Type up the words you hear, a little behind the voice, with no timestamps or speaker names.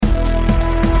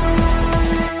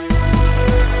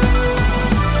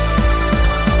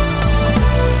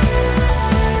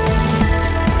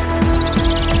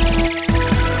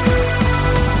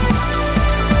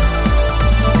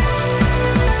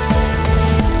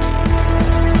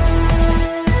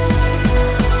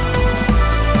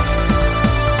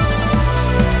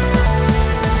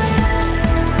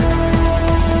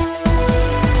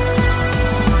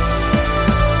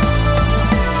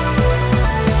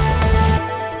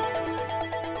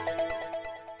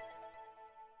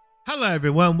Hello,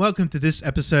 everyone. Welcome to this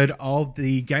episode of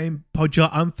the Gamepodular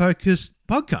Unfocused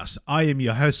podcast. I am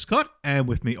your host, Scott, and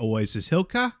with me always is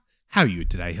Hilka. How are you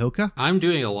today, Hilka? I'm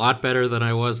doing a lot better than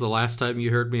I was the last time you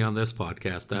heard me on this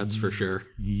podcast, that's for sure.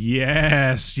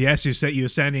 Yes, you said you were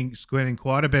sounding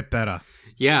quite a bit better.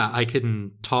 Yeah, I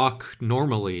can talk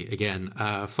normally again.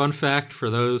 Fun fact for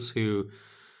those who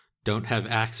don't have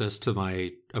access to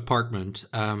my apartment,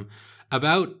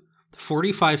 about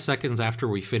 45 seconds after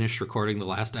we finished recording the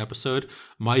last episode,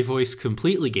 my voice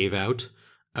completely gave out.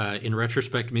 In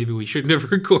retrospect, maybe we shouldn't have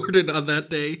recorded on that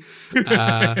day.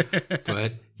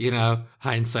 But, you know,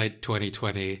 hindsight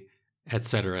 2020,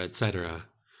 etc., etc.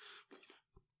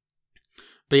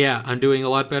 But yeah, I'm doing a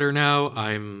lot better now.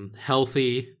 I'm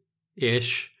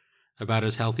healthy-ish, about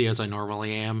as healthy as I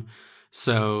normally am.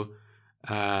 So,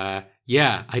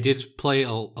 yeah, I did play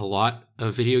a lot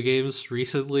of video games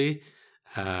recently.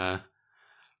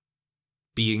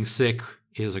 Being sick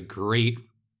is a great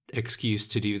excuse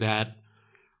to do that.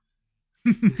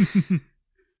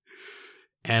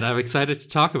 And I'm excited to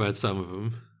talk about some of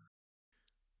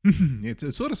them.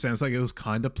 It sort of sounds like it was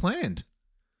kind of planned,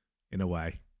 in a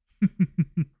way.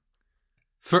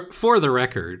 For the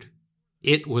record,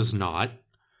 it was not.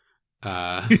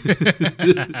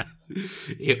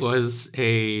 It was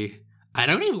I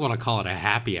don't even want to call it a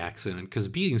happy accident, because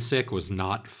being sick was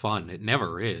not fun. It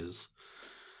never is.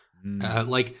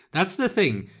 Like, that's the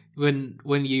thing. When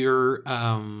you're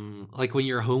when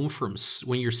you're home from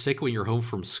when you're sick when you're home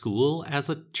from school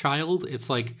as a child, it's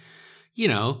like, you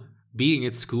know, being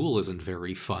at school isn't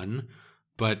very fun,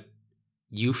 but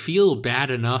you feel bad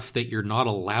enough that you're not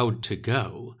allowed to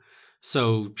go.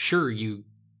 So sure, you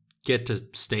get to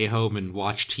stay home and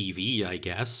watch TV, I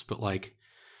guess, but like,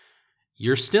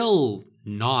 you're still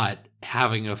not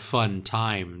having a fun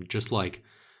time just like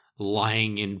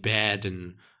lying in bed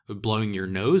and blowing your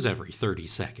nose every 30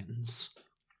 seconds.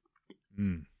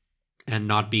 And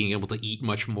not being able to eat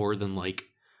much more than like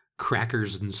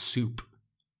crackers and soup.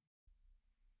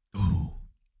 Oh.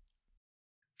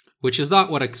 Which is not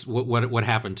what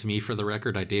happened to me, for the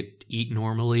record. I did eat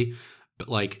normally, but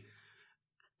like,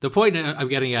 the point I'm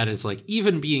getting at is like,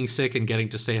 even being sick and getting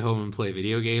to stay home and play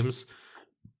video games,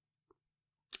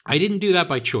 I didn't do that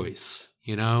by choice,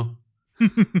 you know?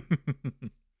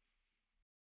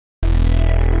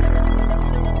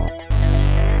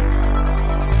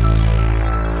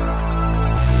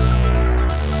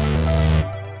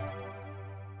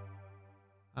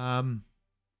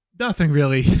 Nothing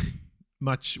really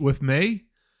much with me.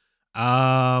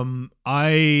 I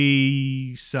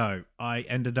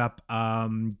ended up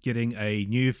getting a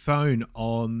new phone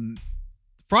on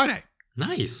Friday.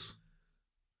 Nice.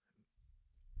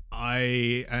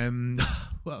 I am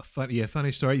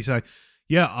funny story. So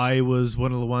yeah, I was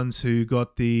one of the ones who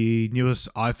got the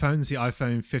newest iPhones, the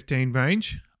iPhone 15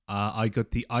 range. I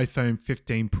got the iPhone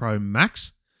 15 Pro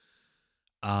Max.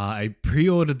 I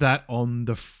pre-ordered that on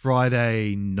the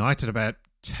Friday night at about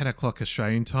 10 o'clock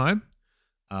Australian time.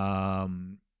 I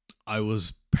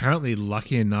was apparently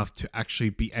lucky enough to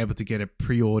actually be able to get it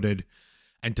pre-ordered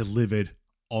and delivered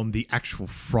on the actual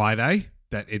Friday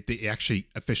that it actually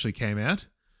officially came out.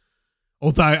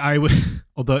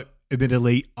 Although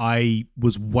admittedly I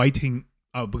was waiting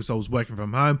because I was working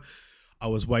from home. I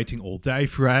was waiting all day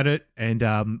throughout it, and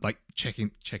like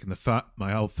checking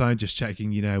my old phone, just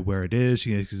checking, you know, where it is,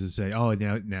 you know, because it's now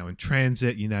in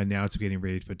transit, you know, now it's getting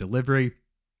ready for delivery.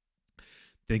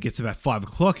 Then it gets about 5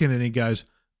 o'clock, and then he goes,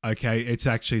 okay, it's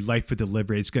actually late for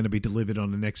delivery. It's going to be delivered on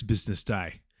the next business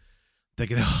day.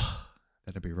 Thinking,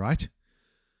 that'll be right.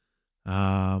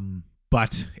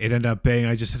 But it ended up being,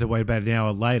 I just had to wait about an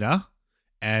hour later,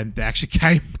 and they actually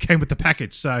came with the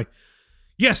package. So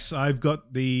yes, I've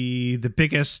got the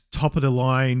biggest top of the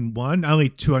line one, only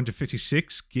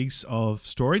 256 gigs of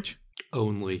storage.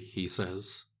 Only, he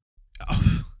says.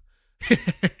 Oh.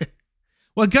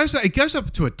 Well, it goes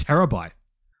up to a terabyte.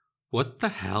 What the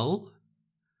hell?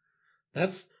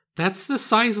 That's the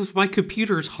size of my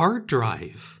computer's hard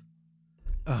drive.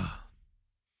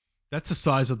 That's the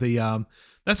size of the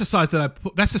That's the size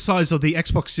that's the size of the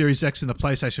Xbox Series X and the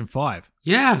PlayStation 5.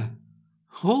 Yeah.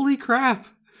 Holy crap.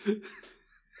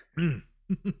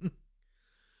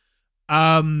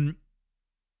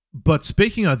 But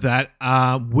speaking of that,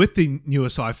 with the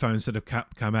newest iPhones that have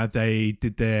come out, they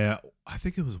did their, I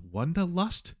think it was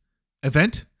Wonderlust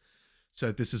event.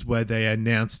 So this is where they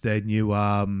announced their new,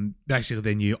 basically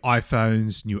their new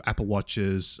iPhones, new Apple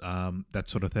Watches, that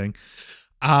sort of thing.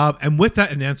 And with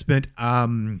that announcement,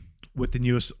 with the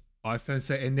newest iPhones,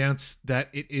 they announced that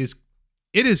it is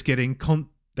getting,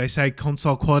 they say,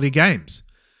 console quality games.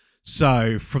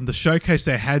 So from the showcase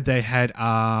they had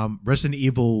Resident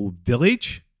Evil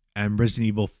Village and Resident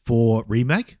Evil 4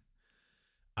 Remake.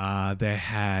 They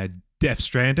had Death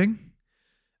Stranding.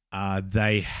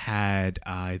 They had,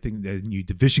 I think, the new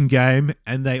Division game,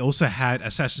 and they also had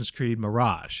Assassin's Creed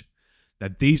Mirage. Now,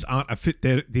 these aren't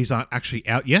actually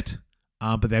out yet,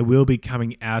 but they will be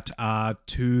coming out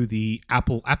to the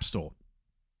Apple App Store.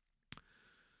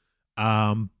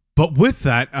 But with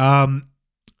that,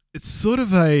 it's sort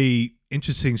of a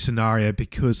interesting scenario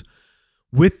because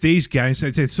with these games,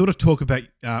 they sort of talk about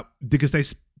because they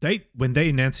when they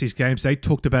announced these games, they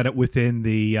talked about it within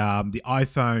the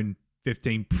iPhone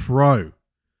 15 Pro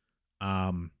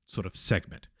sort of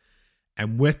segment,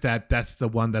 and with that, that's the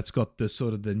one that's got the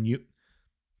sort of the new.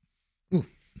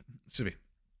 Excuse me.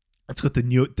 That's got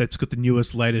the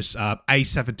newest, latest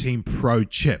A17 Pro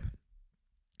chip,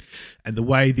 and the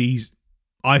way these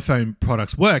iPhone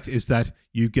products work is that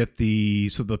you get the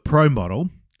sort of the Pro model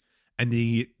and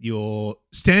your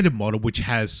standard model, which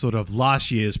has sort of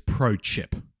last year's Pro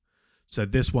chip. So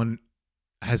this one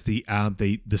has the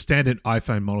standard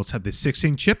iPhone models have the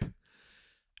 16 chip,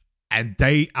 and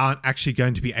they aren't actually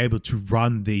going to be able to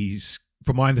run these.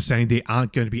 From my understanding, they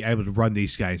aren't going to be able to run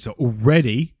these games. So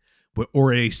we're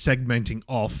already segmenting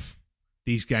off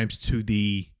these games to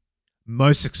the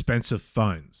most expensive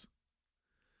phones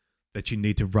that you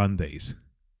need to run these.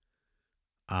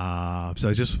 So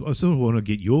I sort of want to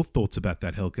get your thoughts about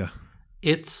that, Helga.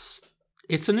 It's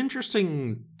an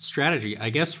interesting strategy. I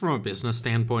guess from a business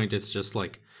standpoint, it's just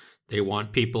like they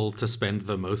want people to spend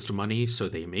the most money, so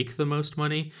they make the most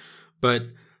money. But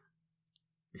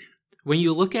when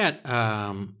you look at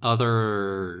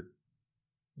other,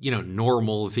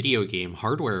 normal video game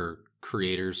hardware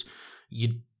creators,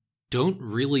 you don't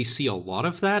really see a lot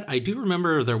of that. I do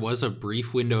remember there was a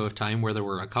brief window of time where there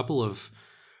were a couple of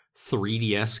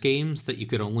 3DS games that you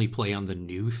could only play on the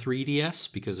new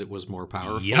 3DS because it was more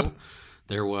powerful. Yep.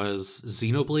 There was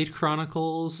Xenoblade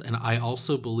Chronicles, and I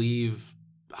also believe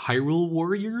Hyrule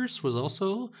Warriors was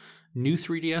also new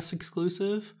 3DS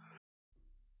exclusive.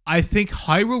 I think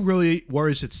Hyrule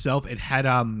Warriors itself, it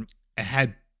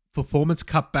had performance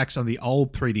cutbacks on the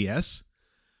old 3DS,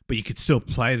 but you could still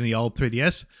play it in the old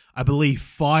 3DS. I believe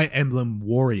Fire Emblem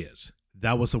Warriors,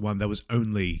 that was the one that was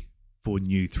only for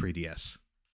new 3DS.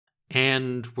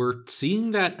 And we're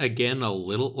seeing that again a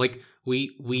little. Like,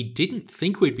 we didn't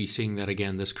think we'd be seeing that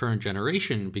again this current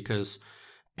generation because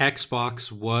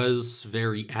Xbox was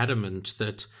very adamant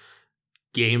that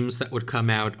games that would come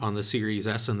out on the Series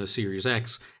S and the Series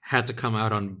X had to come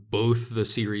out on both the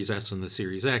Series S and the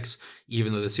Series X,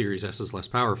 even though the Series S is less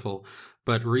powerful.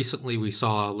 But recently we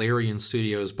saw Larian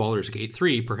Studios' Baldur's Gate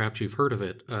 3, perhaps you've heard of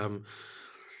it,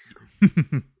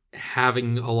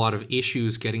 having a lot of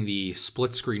issues getting the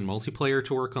split-screen multiplayer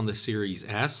to work on the Series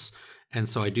S. And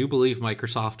so I do believe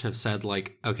Microsoft have said,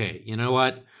 like, okay, you know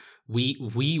what?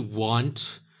 We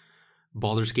want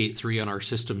Baldur's Gate 3 on our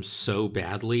system so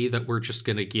badly that we're just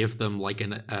going to give them like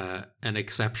an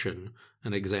exemption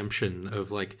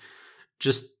of like,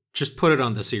 just put it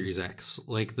on the Series X.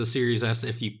 Like the Series S,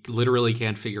 if you literally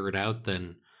can't figure it out,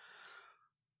 then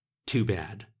too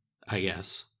bad, I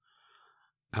guess.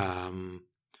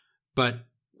 But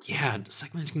yeah,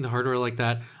 segmenting the hardware like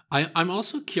that. I'm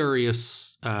also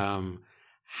curious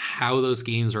how those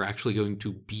games are actually going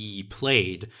to be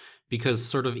played, because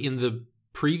sort of in the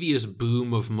previous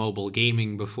boom of mobile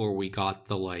gaming before we got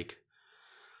the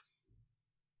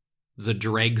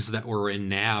dregs that we're in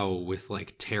now with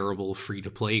like terrible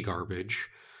free-to-play garbage,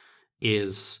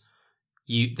 is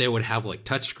they would have like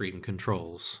touchscreen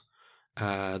controls.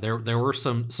 There were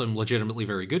some legitimately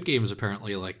very good games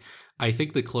apparently. Like I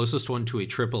think the closest one to a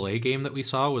AAA game that we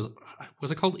saw was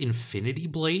it called Infinity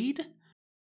Blade?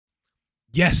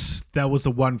 Yes, that was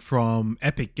the one from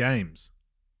Epic Games.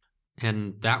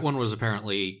 And that one was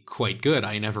apparently quite good.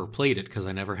 I never played it because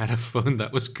I never had a phone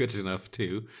that was good enough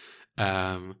to.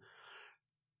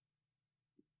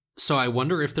 So I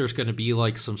wonder if there's going to be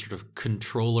like some sort of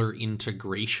controller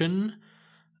integration,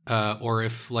 or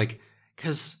if like,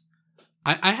 because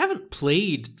I haven't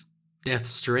played Death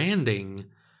Stranding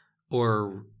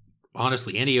or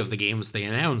honestly any of the games they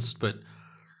announced, but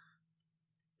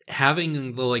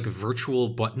having the like virtual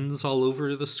buttons all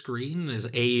over the screen is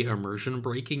A, immersion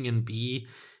breaking, and B,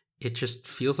 it just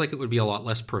feels like it would be a lot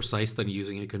less precise than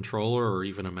using a controller or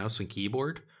even a mouse and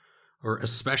keyboard, or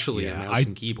especially a mouse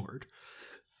and keyboard.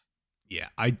 Yeah,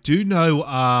 I do know,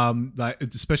 like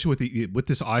especially with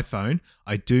this iPhone,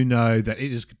 I do know that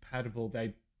it is compatible.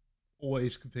 They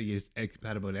always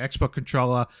compatible with an Xbox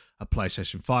controller, a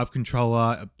PlayStation 5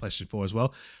 controller, a PlayStation 4 as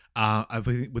well. I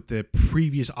think with the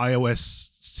previous iOS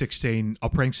 16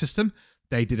 operating system,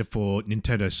 they did it for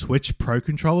Nintendo Switch Pro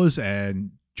controllers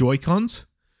and Joy-Cons.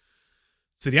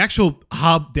 So the actual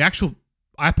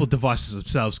Apple devices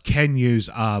themselves can use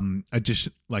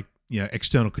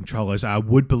external controllers. I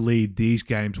would believe these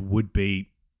games would prioritize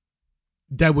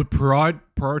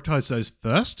those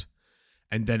first,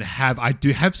 and then I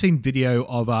have seen video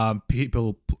of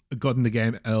people gotten the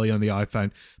game early on the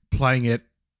iPhone, playing it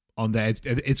on there.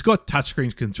 It's got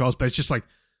touchscreen controls, but it's just like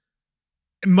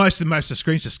most of the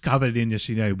screens just covered in just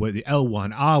where the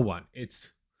L1, R1. It's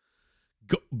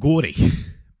gaudy,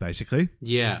 basically.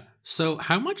 Yeah. So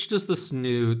how much does this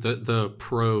new the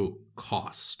Pro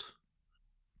cost?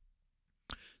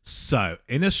 So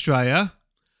in Australia,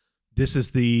 this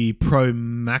is the Pro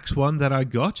Max one that I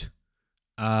got.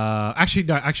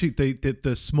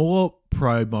 The smaller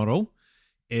Pro model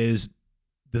is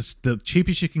the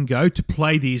cheapest you can go to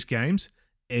play these games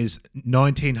is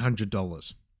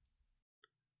 $1,900.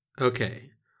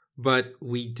 Okay, but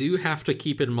we do have to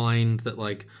keep in mind that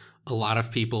like a lot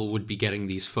of people would be getting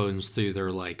these phones through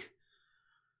their like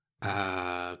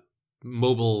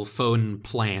mobile phone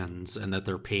plans, and that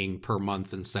they're paying per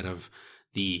month instead of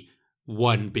the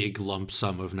one big lump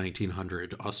sum of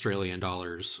 1,900 Australian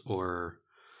dollars. Or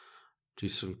do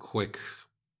some quick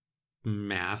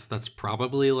math, that's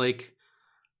probably like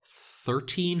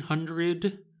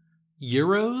 1,300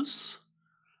 euros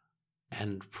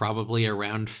and probably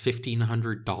around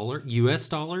 $1,500 US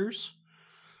dollars.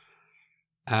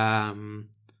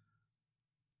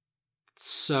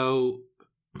 So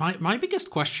my biggest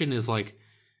question is like,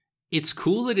 it's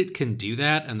cool that it can do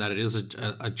that and that it is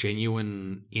a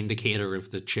genuine indicator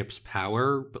of the chip's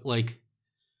power, but like,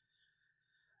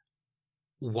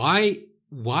 why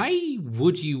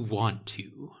would you want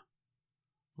to?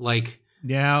 Like,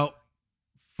 now,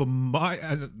 from my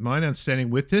understanding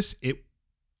with this, I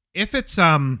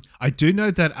do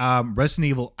know that Resident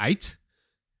Evil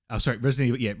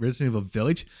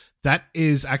Village, that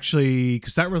is actually,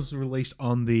 because that was released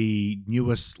on the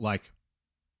newest sort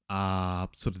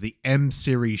of the M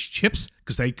series chips,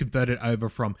 because they converted over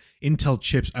from Intel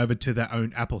chips over to their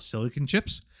own Apple Silicon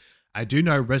chips. I do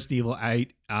know Resident Evil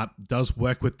 8 does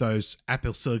work with those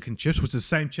Apple Silicon chips, which is the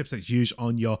same chips that's used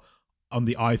on the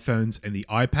iPhones and the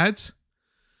iPads.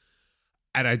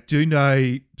 And I do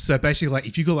know, so basically, like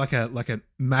if you got like a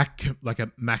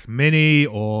Mac Mini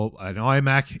or an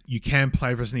iMac, you can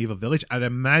play Resident Evil Village. I'd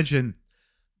imagine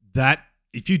that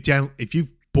if you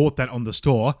bought that on the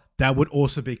store, that would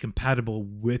also be compatible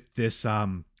with this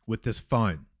phone.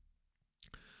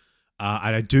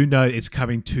 And I do know it's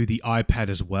coming to the iPad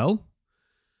as well.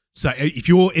 So if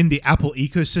you're in the Apple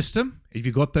ecosystem, if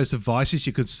you got those devices,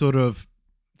 you could sort of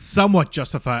somewhat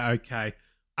justify, okay,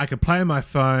 I can play on my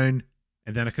phone,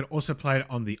 and then I can also play it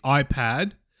on the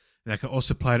iPad, and I can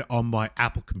also play it on my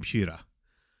Apple computer.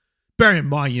 Bear in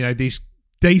mind,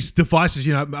 these devices,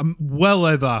 well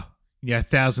over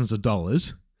thousands of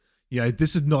dollars.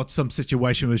 This is not some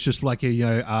situation where it's just like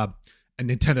a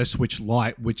Nintendo Switch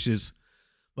Lite, which is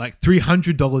like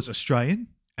 $300 Australian,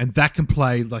 and that can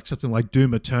play like something like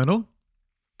Doom Eternal.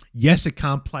 Yes, it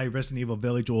can't play Resident Evil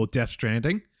Village or Death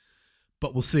Stranding,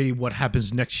 but we'll see what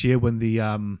happens next year when the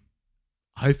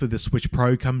hopefully the Switch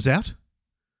Pro comes out.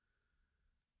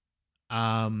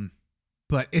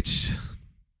 But it's,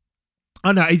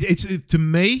 I don't know, it's to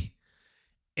me,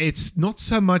 it's not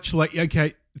so much like,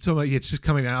 okay, it's just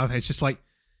coming out. It's just like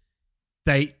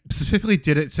they specifically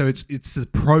did it so it's the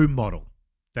Pro model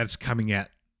that's coming out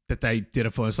that they did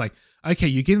it for. It's like, okay,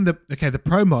 you're getting the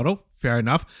Pro model, fair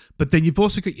enough, but then you've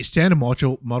also got your standard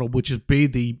model, which is be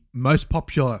the most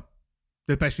popular,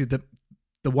 basically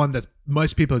the one that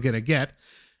most people are going to get,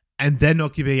 and they're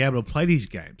not going to be able to play these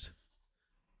games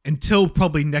until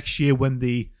probably next year when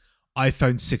the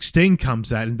iPhone 16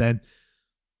 comes out, and then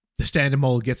the standard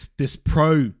model gets this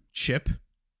Pro chip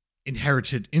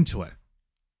inherited into it.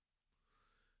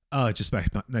 Oh, it just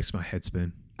makes my head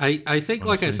spin. I think, honestly,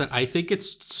 like I said, I think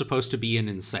it's supposed to be an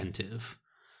incentive.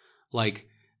 Like,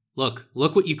 look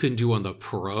what you can do on the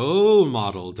Pro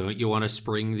model. Don't you want to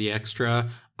spring the extra,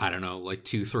 I don't know, like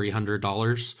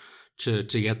 $200-$300 to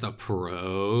get the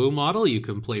Pro model? You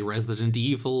can play Resident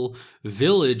Evil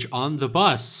Village on the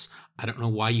bus. I don't know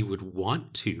why you would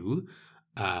want to,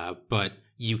 but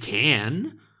you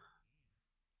can.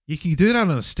 You can do that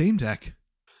on a Steam Deck.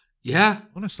 Yeah.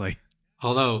 Honestly.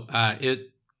 Although,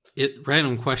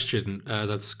 random question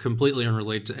that's completely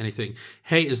unrelated to anything.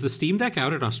 Hey, is the Steam Deck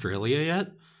out in Australia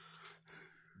yet?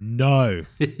 No.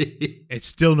 It's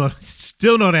still not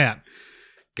out.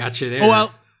 Gotcha there. Oh,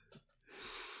 well,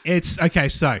 it's okay.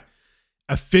 So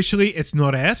officially, it's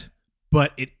not out,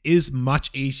 but it is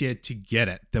much easier to get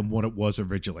it than what it was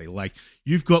originally. Like,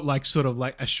 you've got like sort of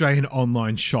like Australian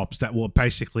online shops that will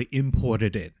basically import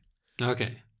it in.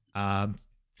 Okay.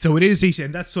 So it is easy,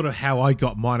 and that's sort of how I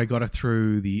got mine. I got it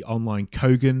through the online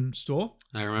Kogan store.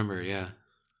 I remember, yeah.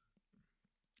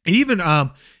 And even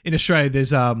in Australia,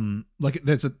 there's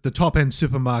the top end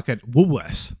supermarket,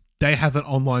 Woolworths. They have an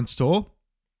online store,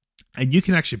 and you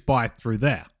can actually buy it through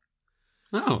there.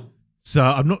 Oh. So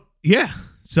I'm not, yeah.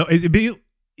 So it'd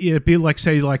be like,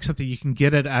 say, like something you can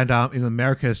get it at in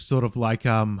America, is sort of like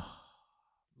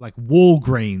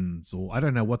Walgreens, or I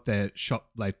don't know what their shop,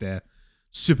 like their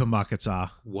supermarkets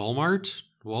are. Walmart?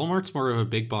 Walmart's more of a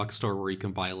big box store where you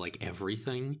can buy like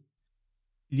everything.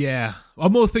 Yeah,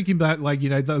 I'm more thinking about like,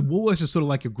 the Woolworths is sort of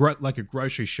like a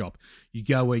grocery shop. You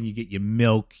go in, you get your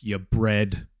milk, your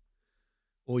bread,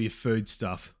 all your food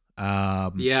stuff.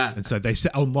 Yeah, and so they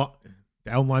sell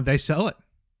online. They sell it.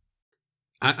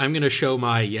 I'm going to show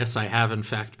yes, I have in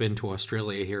fact been to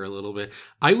Australia here a little bit.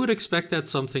 I would expect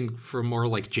that's something from more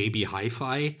like JB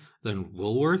Hi-Fi than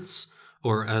Woolworths,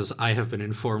 or as I have been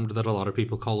informed that a lot of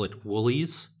people call it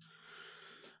Woolies.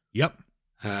 Yep.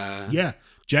 Yeah.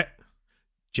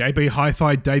 JB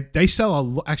Hi-Fi, they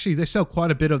sell they sell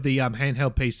quite a bit of the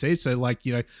handheld PCs. So like,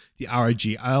 the ROG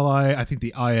Ally, I think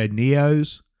the IO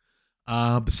Neos,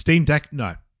 the Steam Deck,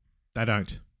 no, they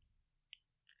don't.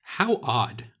 How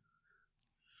odd.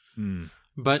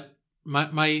 But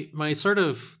my sort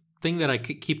of thing that I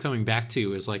keep coming back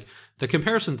to is like the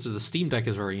comparisons to the Steam Deck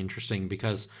is very interesting,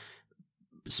 because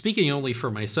speaking only for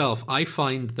myself, I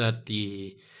find that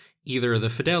either the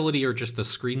fidelity or just the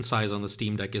screen size on the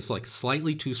Steam Deck is like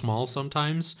slightly too small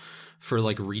sometimes for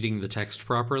like reading the text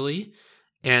properly.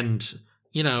 And,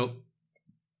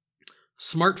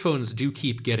 smartphones do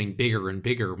keep getting bigger and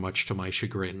bigger, much to my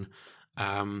chagrin.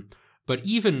 But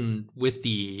even with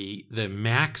the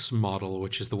Max model,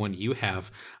 which is the one you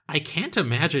have, I can't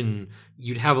imagine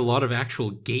you'd have a lot of actual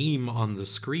game on the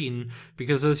screen,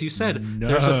 because as you said,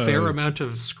 there's a fair amount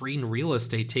of screen real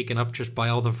estate taken up just by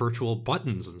all the virtual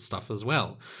buttons and stuff as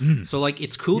well. So like,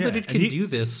 it's cool that it can do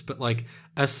this, but like,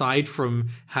 aside from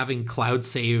having cloud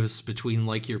saves between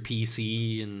like your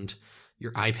PC and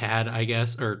your iPad, I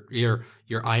guess, or your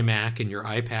iMac and your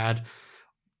iPad,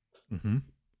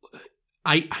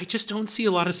 I just don't see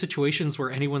a lot of situations where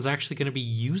anyone's actually going to be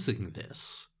using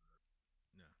this.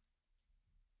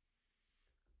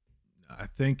 I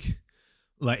think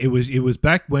like it was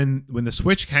back when the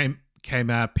Switch came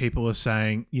out, people were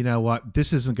saying, you know what,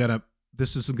 this isn't gonna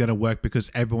work because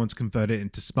everyone's converted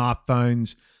into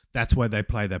smartphones. That's where they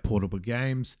play their portable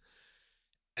games.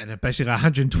 And basically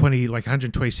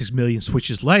 126 million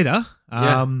Switches later,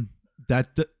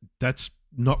 that's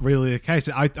not really the case.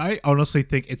 I honestly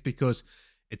think it's because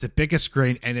it's a bigger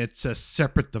screen and it's a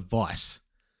separate device.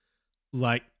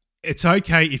 Like, it's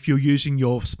okay if you're using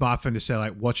your smartphone to say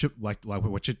watch a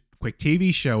quick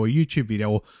TV show or YouTube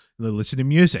video or listen to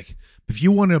music. But if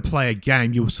you want to play a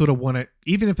game, you sort of want to,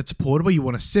 even if it's portable, you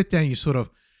want to sit down, you sort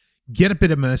of get a bit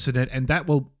immersed in it, and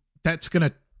that's going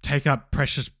to take up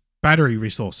precious battery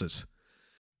resources.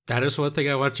 That is one thing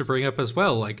I want to bring up as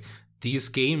well. Like, these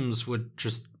games would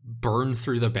just burn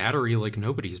through the battery like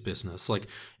nobody's business. Like,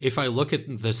 if I look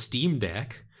at the Steam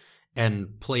Deck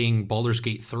and playing Baldur's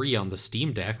Gate 3 on the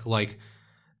Steam Deck, like,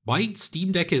 my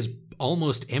Steam Deck is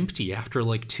almost empty after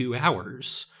like 2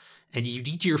 hours, and you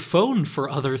need your phone for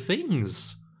other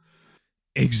things.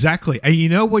 Exactly. And you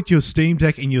know what your Steam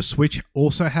Deck and your Switch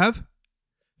also have?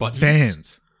 Buttons.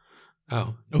 Fans.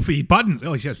 Oh, for your buttons.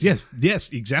 Oh,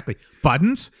 yes, exactly.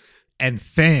 Buttons and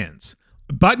fans.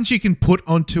 Buttons you can put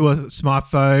onto a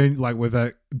smartphone, like with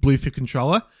a Bluetooth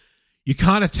controller. You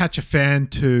can't attach a fan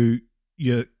to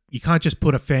your. You can't just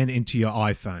put a fan into your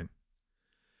iPhone.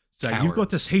 So Cowards. You've got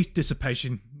this heat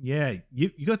dissipation. Yeah,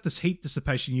 you got this heat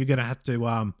dissipation. You're gonna have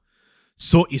to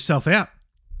sort yourself out,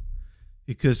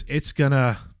 because it's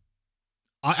gonna.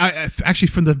 I actually,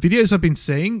 from the videos I've been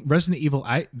seeing, Resident Evil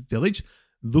 8 Village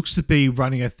looks to be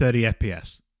running at 30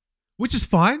 FPS, which is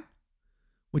fine.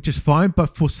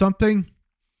 But for something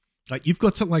like, you've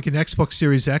got something like an Xbox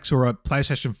Series X or a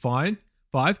PlayStation 5,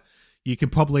 you can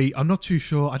probably, I'm not too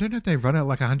sure, I don't know if they run at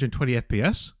like 120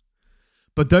 FPS,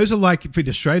 but those are like, for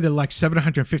Australia, they're like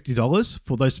 $750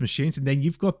 for those machines. And then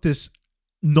you've got this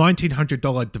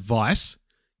 $1,900 device.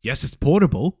 Yes, it's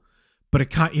portable, but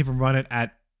it can't even run it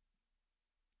at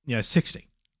 60.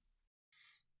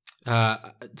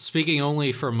 Speaking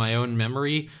only from my own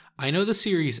memory, I know the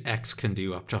Series X can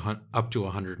do up to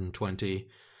 120.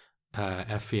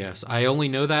 FPS. I only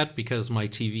know that because my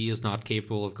TV is not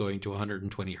capable of going to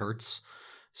 120 hertz,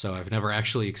 so I've never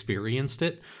actually experienced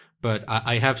it. But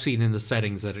I have seen in the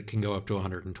settings that it can go up to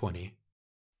 120.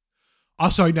 Oh,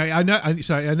 sorry, no, I know. I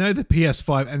know the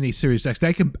PS5 and the Series X,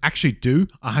 they can actually do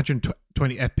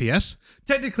 120 FPS.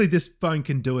 Technically, this phone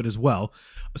can do it as well.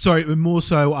 Sorry, more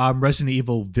so Resident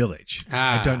Evil Village.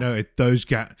 I don't know if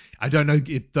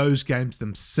those games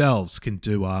themselves can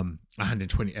do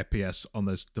 120 FPS on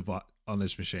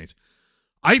those machines.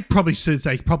 I probably said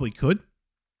they probably could.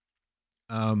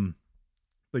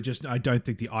 But just I don't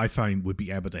think the iPhone would be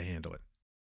able to handle it.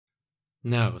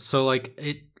 No, so like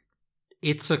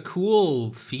it's a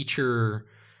cool feature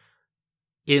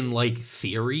in like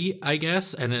theory, I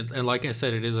guess, and like I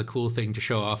said, it is a cool thing to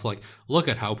show off. Like, look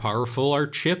at how powerful our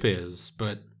chip is,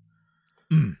 but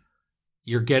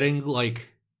you're getting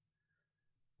like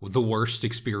the worst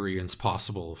experience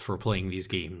possible for playing these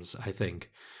games. I think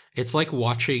it's like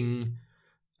watching.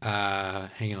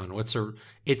 Hang on,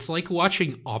 it's like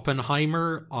watching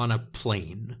Oppenheimer on a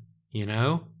plane. You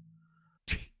know?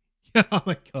 Oh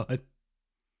my god.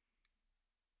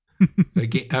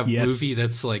 A Yes. movie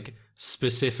that's like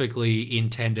specifically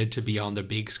intended to be on the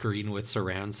big screen with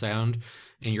surround sound,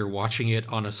 and you're watching it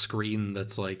on a screen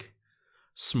that's like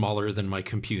smaller than my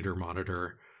computer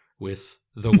monitor with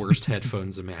the worst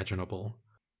headphones imaginable.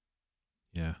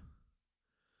 Yeah.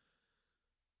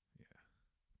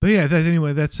 But yeah,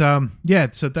 anyway, that's so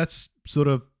that's sort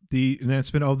of the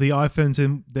announcement of the iPhones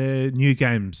and their new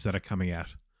games that are coming out.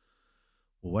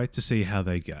 We'll wait to see how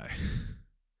they go.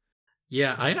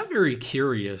 Yeah, I am very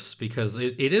curious because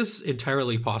it is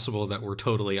entirely possible that we're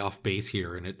totally off base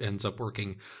here and it ends up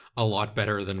working a lot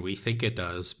better than we think it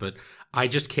does, but I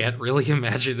just can't really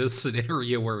imagine a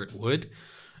scenario where it would.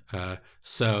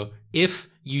 So if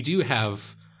you do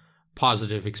have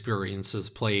positive experiences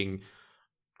playing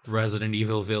Resident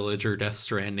Evil Village or Death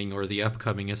Stranding or the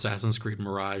upcoming Assassin's Creed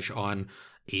Mirage on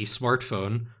a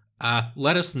smartphone,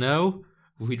 let us know.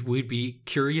 We'd be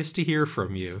curious to hear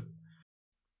from you.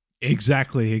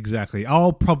 Exactly.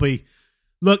 I'll probably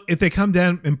look if they come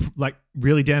down and like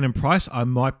really down in price. I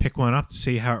might pick one up to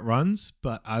see how it runs,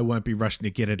 but I won't be rushing to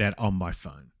get it out on my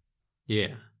phone.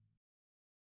 Yeah.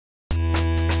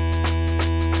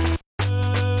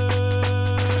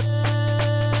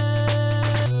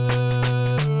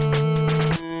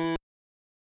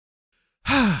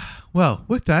 Well,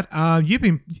 with that, you've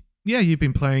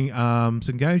been playing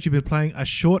some games. You've been playing A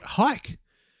Short Hike.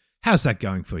 How's that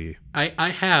going for you? I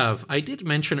have. I did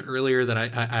mention earlier that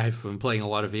I've been playing a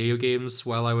lot of video games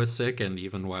while I was sick and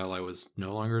even while I was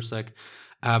no longer sick.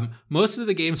 Most of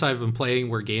the games I've been playing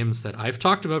were games that I've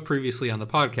talked about previously on the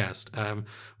podcast.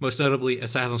 Most notably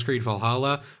Assassin's Creed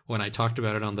Valhalla. When I talked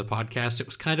about it on the podcast, it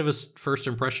was kind of a first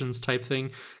impressions type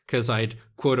thing because I'd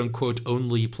quote unquote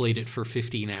only played it for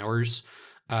 15 hours.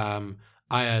 I'm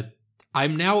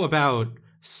now about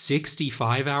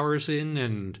 65 hours in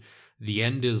and the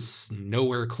end is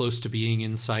nowhere close to being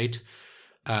in sight.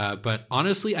 But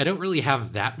honestly, I don't really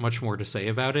have that much more to say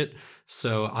about it.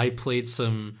 So I played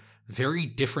some very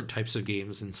different types of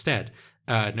games instead.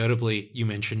 Notably, you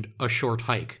mentioned A Short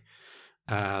Hike.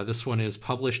 This one is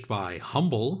published by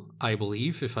Humble, I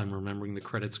believe, if I'm remembering the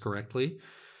credits correctly.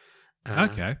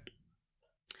 Okay.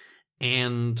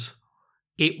 And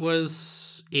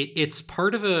it's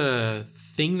part of a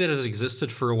thing that has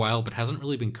existed for a while but hasn't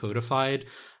really been codified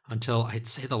until I'd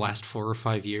say the last 4 or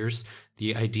 5 years,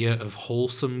 the idea of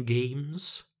wholesome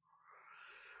games.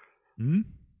 And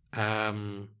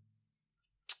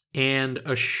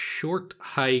A Short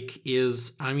Hike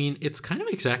is, it's kind of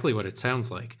exactly what it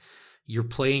sounds like. You're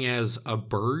playing as a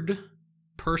bird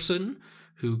person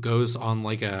who goes on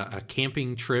like a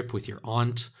camping trip with your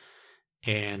aunt,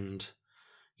 and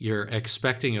you're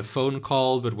expecting a phone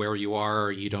call, but where you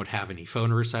are, you don't have any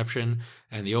phone reception,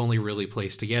 and the only really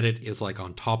place to get it is like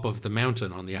on top of the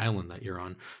mountain on the island that you're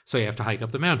on, so you have to hike up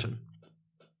the mountain.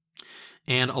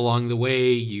 And along the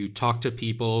way, you talk to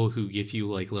people who give you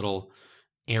like little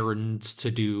errands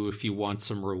to do if you want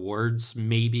some rewards,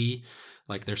 maybe.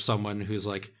 Like there's someone who's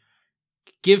like,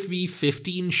 give me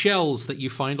 15 shells that you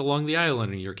find along the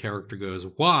island, and your character goes,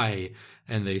 why?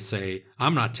 And they say,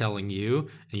 I'm not telling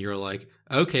you. And you're like,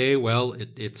 okay, well,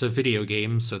 it's a video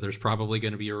game, so there's probably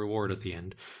going to be a reward at the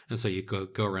end. And so you go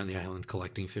around the island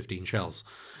collecting 15 shells.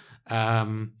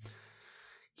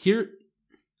 Here,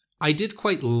 I did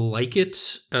quite like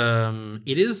it.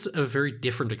 It is a very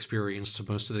different experience to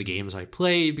most of the games I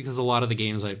play, because a lot of the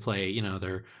games I play,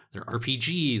 they're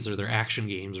RPGs, or they're action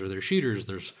games, or they're shooters.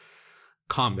 There's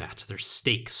combat, there's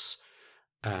stakes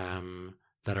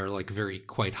that are like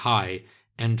quite high.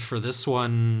 And for this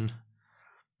one,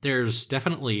 there's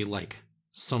definitely like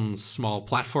some small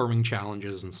platforming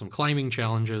challenges and some climbing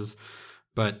challenges,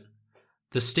 but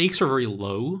the stakes are very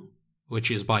low,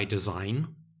 which is by design.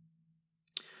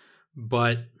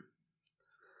 But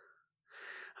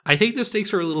I think the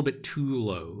stakes are a little bit too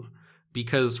low,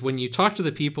 because when you talk to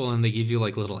the people and they give you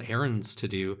like little errands to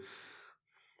do,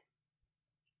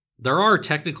 there are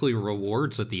technically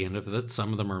rewards at the end of it.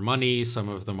 Some of them are money, some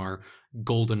of them are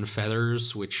golden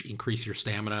feathers, which increase your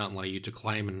stamina and allow you to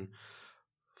climb and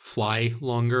fly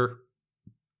longer.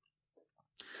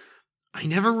 I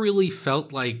never really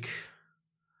felt like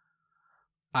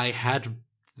I had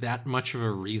that much of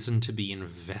a reason to be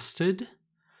invested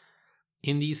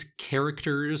in these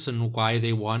characters and why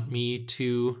they want me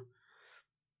to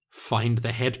find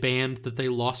the headband that they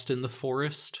lost in the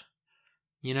forest,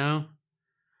 you know?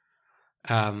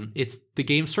 It's the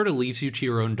game sort of leaves you to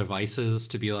your own devices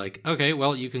to be like, okay,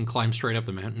 well, you can climb straight up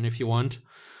the mountain if you want,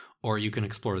 or you can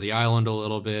explore the island a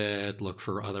little bit, look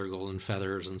for other golden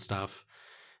feathers and stuff.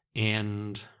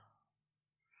 And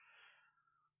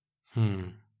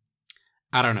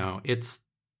I don't know.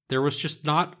 There was just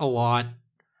not a lot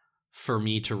for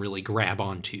me to really grab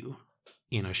onto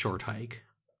in a short hike.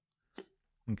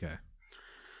 Okay.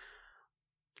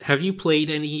 Have you played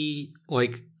any,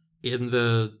 like, in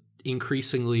the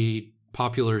increasingly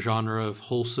popular genre of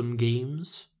wholesome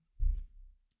games?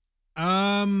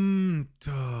 I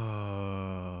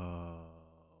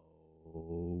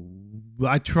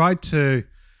tried to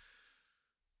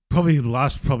probably the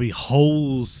last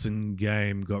wholesome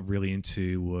game got really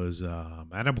into was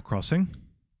Animal Crossing.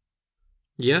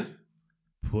 Yeah.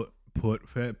 Put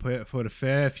a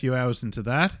fair few hours into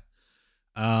that.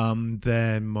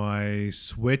 Then my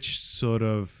Switch sort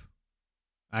of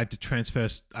I had to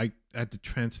transfer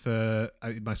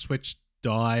my Switch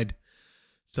died,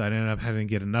 so I ended up having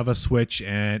to get another Switch,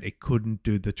 and it couldn't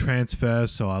do the transfer,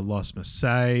 so I lost my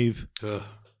save. Ugh.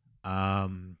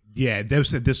 Yeah,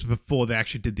 this was before they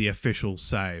actually did the official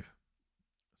save.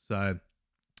 So,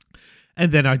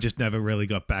 and then I just never really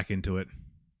got back into it.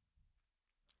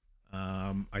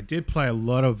 I did play a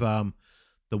lot of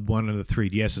the one on the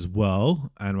 3DS as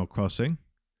well, Animal Crossing.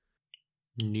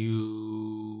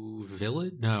 New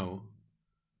Village? No.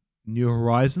 New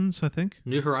Horizons, I think.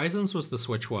 New Horizons was the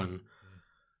Switch one.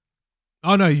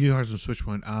 Oh no, New Horizons Switch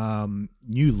one.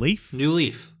 New Leaf. New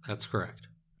Leaf. That's correct.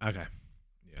 Okay.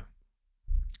 Yeah.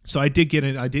 So I did get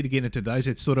into those.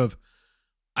 It's sort of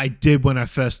I did when I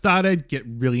first started get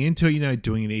really into it.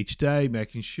 Doing it each day,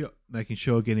 making sure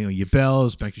getting on your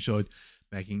bells,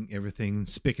 making everything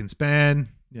spick and span.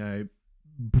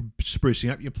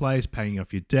 Sprucing up your place, paying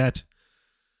off your debt.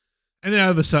 And then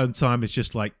over a certain time, it's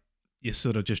just like you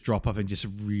sort of just drop off and just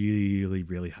really,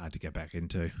 really hard to get back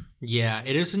into. Yeah,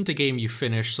 it isn't a game you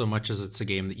finish so much as it's a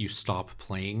game that you stop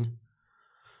playing.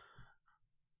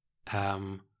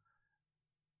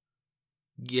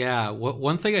 Yeah,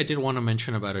 one thing I did want to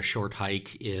mention about a short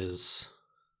hike is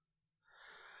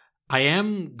I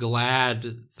am glad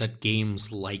that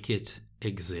games like it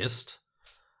exist.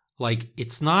 Like,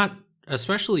 it's not,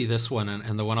 especially this one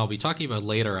and the one I'll be talking about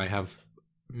later, I have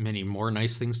many more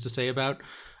nice things to say about.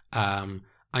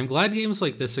 I'm glad games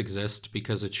like this exist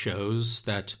because it shows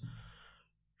that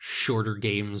shorter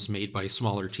games made by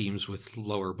smaller teams with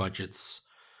lower budgets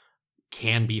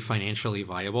can be financially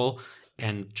viable.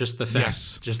 And just the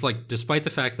fact, despite the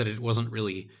fact that it wasn't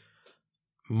really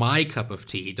my cup of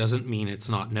tea, doesn't mean it's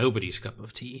not nobody's cup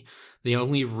of tea. The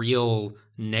only real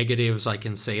negatives I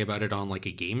can say about it on like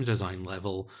a game design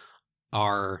level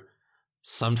are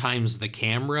sometimes the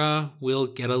camera will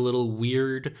get a little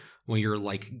weird when you're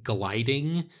like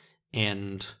gliding,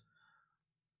 and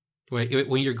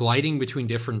when you're gliding between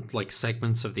different like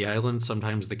segments of the island,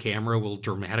 sometimes the camera will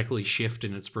dramatically shift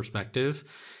in its perspective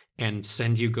and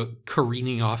send you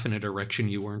careening off in a direction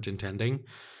you weren't intending,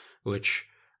 which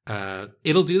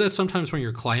it'll do that sometimes when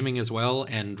you're climbing as well.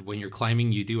 And when you're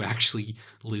climbing, you do actually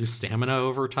lose stamina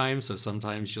over time. So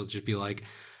sometimes you'll just be like,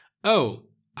 oh,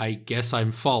 I guess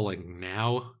I'm falling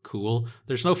now. Cool.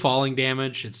 There's no falling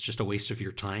damage. It's just a waste of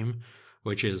your time,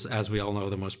 which is, as we all know,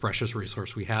 the most precious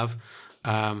resource we have.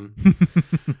 And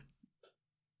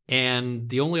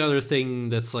the only other thing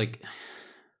that's like,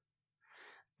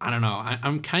 I don't know,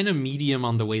 I'm kind of medium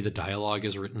on the way the dialogue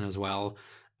is written as well.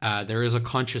 There is a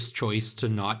conscious choice to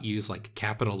not use like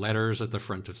capital letters at the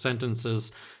front of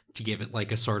sentences to give it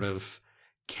like a sort of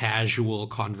casual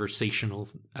conversational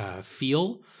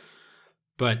feel.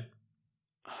 But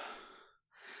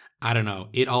I don't know.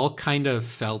 It all kind of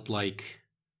felt like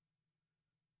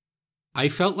I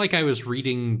was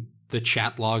reading the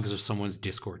chat logs of someone's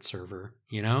Discord server,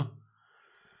 you know?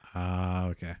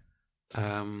 Okay.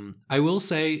 I will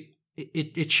say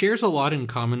it shares a lot in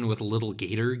common with Little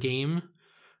Gator Game,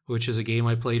 which is a game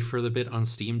I played for the bit on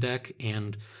Steam Deck,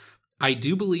 and I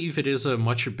do believe it is a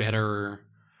much better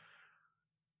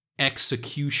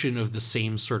execution of the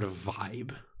same sort of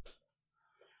vibe.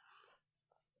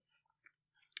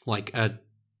 Like a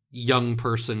young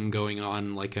person going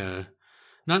on like a,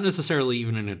 not necessarily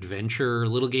even an adventure.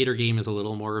 Little Gator Game is a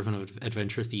little more of an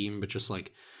adventure theme, but just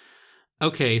like,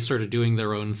 okay, sort of doing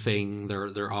their own thing.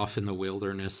 They're off in the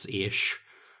wilderness ish.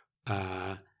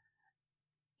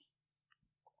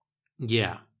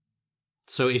 Yeah.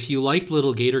 So if you liked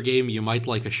Little Gator Game, you might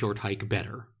like A Short Hike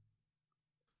better.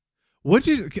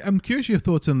 I'm curious your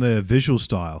thoughts on the visual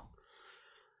style.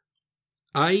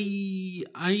 I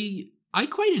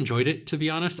quite enjoyed it, to be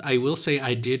honest. I will say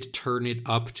I did turn it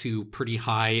up to pretty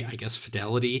high, I guess,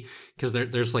 fidelity, because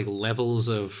there's like levels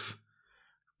of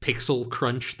pixel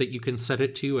crunch that you can set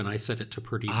it to, and I set it to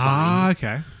pretty fine.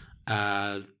 Okay.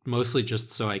 Mostly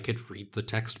just so I could read the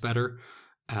text better.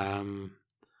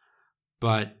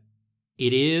 But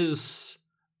it is,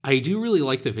 I do really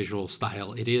like the visual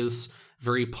style. It is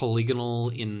very polygonal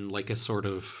in like a sort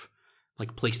of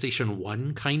like PlayStation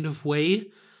 1 kind of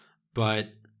way, but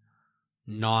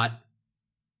not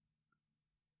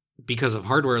because of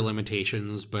hardware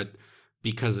limitations, but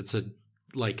because it's a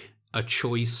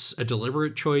choice, a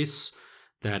deliberate choice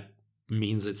that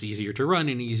means it's easier to run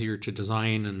and easier to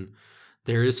design, and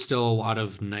there is still a lot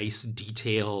of nice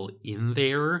detail in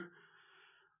there.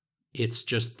 It's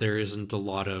just there isn't a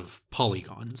lot of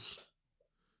polygons.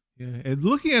 Yeah, and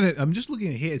looking at it, I'm just looking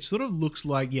at it here. It sort of looks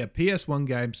like PS1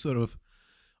 game sort of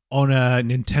on a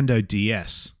Nintendo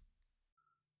DS.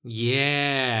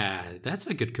 Yeah, that's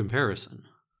a good comparison.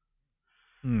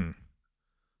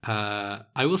 I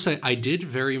will say I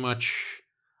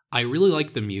really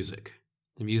like the music.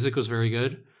 The music was very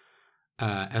good,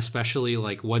 especially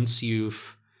like once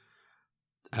you've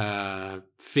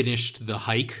finished the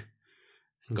hike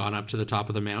and gone up to the top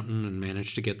of the mountain and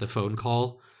managed to get the phone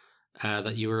call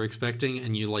that you were expecting,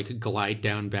 and you like glide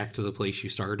down back to the place you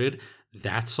started.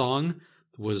 That song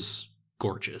was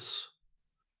gorgeous.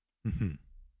 Mm-hmm.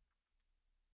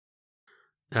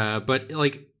 But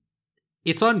like,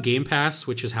 it's on Game Pass,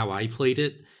 which is how I played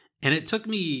it, and it took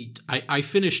me. I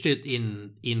finished it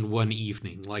in one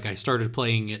evening. Like, I started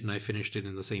playing it and I finished it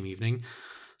in the same evening.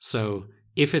 So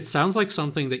if it sounds like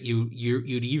something that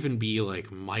you'd even be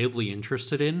like mildly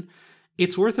interested in,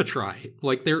 it's worth a try.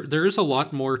 Like, there is a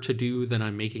lot more to do than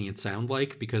I'm making it sound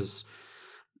like, because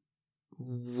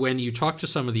when you talk to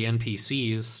some of the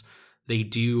NPCs, they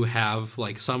do have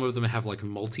like, some of them have like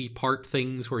multi-part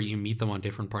things where you meet them on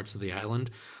different parts of the island.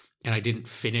 And I didn't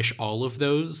finish all of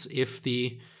those, if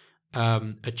the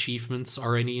achievements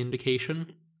are any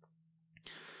indication.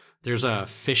 There's a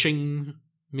fishing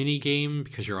mini game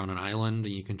because you're on an island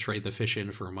and you can trade the fish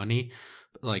in for money.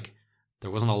 But like,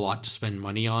 there wasn't a lot to spend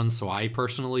money on, so I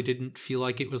personally didn't feel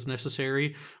like it was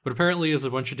necessary. But apparently there's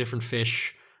a bunch of different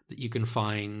fish that you can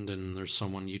find, and there's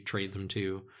someone you trade them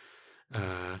to.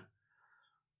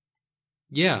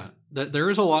 Yeah, there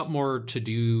is a lot more to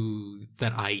do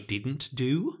that I didn't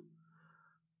do.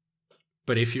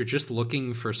 But if you're just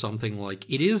looking for something, like,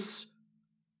 it is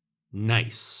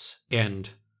nice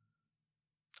and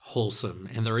wholesome,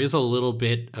 and there is a little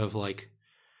bit of like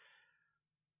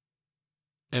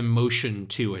emotion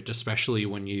to it, especially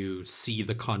when you see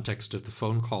the context of the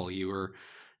phone call your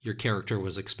character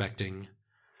was expecting.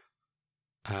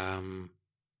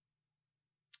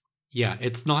 Yeah,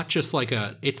 it's not just like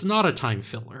it's not a time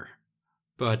filler,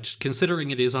 but considering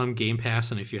it is on Game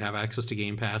Pass, and if you have access to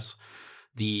Game Pass,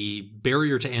 the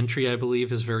barrier to entry, I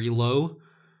believe, is very low.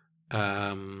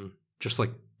 Just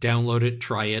like download it,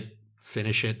 try it,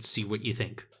 finish it, see what you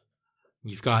think.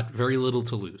 You've got very little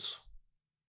to lose.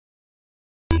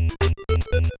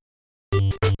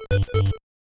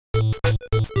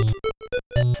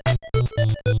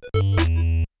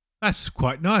 That's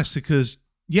quite nice because,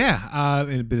 in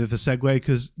a bit of a segue,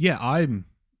 because, I've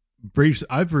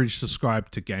resubscribed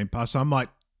to Game Pass. I might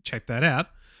check that out.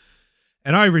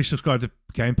 And I resubscribed to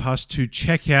Game Pass to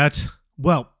check out,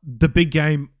 the big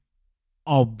game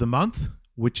of the month,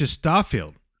 which is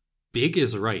Starfield. Big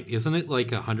is right. Isn't it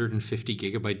like 150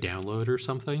 gigabyte download or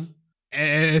something?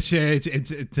 It's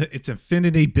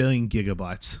infinity billion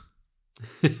gigabytes,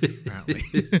 apparently.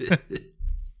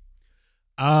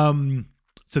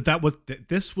 So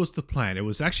this was the plan. It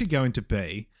was actually going to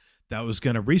be that I was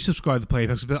going to resubscribe to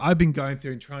Playbox, but I've been going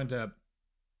through and trying to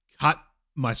cut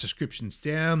my subscriptions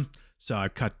down. So I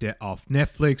cut off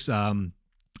Netflix.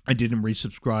 I didn't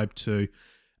resubscribe to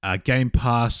Game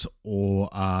Pass or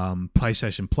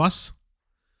PlayStation Plus.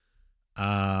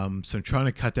 So I'm trying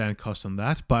to cut down costs on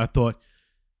that. But I thought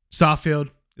Starfield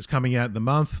is coming out in the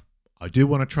month. I do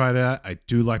want to try it out. I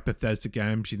do like Bethesda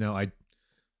games. A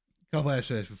couple of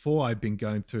episodes before, I've been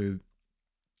going through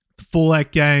the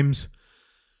Fallout games.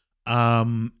 So I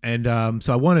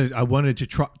wanted to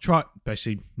try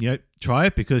basically, try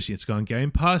it because it's got on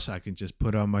Game Pass. I can just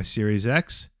put on my Series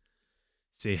X,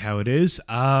 see how it is.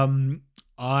 I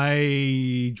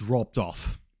dropped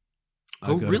off.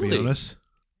 Oh, really? To be honest.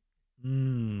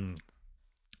 Don't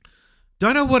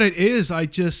know what it is.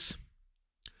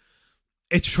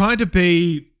 It's trying to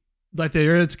be like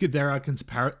there are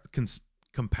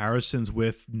comparisons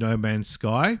with No Man's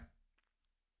Sky,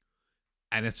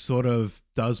 and it sort of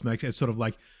does make it sort of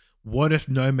like, what if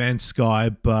No Man's Sky,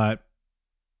 but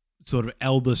sort of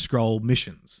Elder Scroll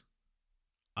missions,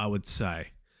 I would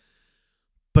say.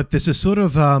 But this is sort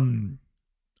of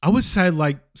I would say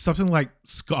like something like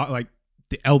Sky, like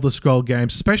the Elder Scroll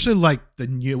games, especially like the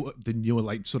newer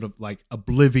like sort of like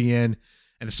Oblivion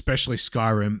and especially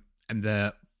Skyrim and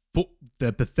the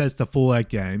Bethesda Fallout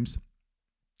games.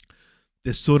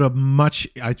 They're sort of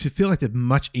I feel like they're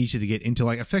much easier to get into.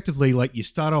 Like effectively, like you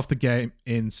start off the game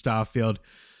in Starfield,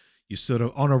 you're sort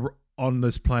of on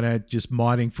this planet just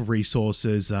mining for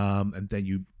resources, and then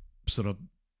you sort of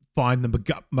find the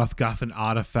MacGuffin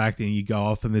artifact, and you go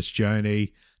off on this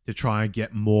journey to try and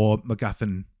get more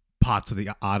MacGuffin parts of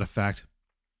the artifact.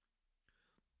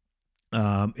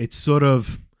 It's sort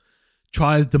of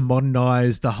tried to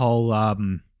modernize the whole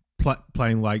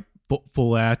playing like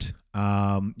Fallout,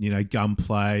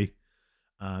 gunplay,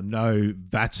 no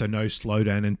VATS or no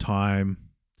slowdown in time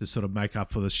to sort of make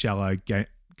up for the shallow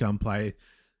gunplay.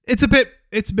 It's a bit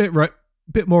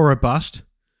more robust,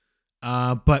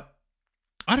 but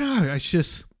I don't know. It's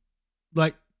just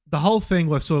like the whole thing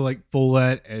with sort of like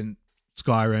Fallout and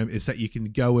Skyrim is that you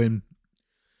can go in,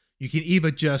 you can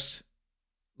either just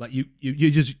like your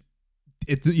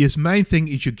main thing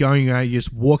is you're going around, you're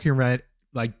just walking around,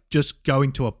 like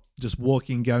going to a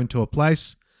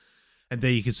place, and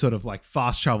then you can sort of like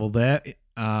fast travel there.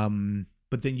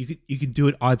 But then you can do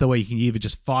it either way. You can either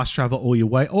just fast travel all your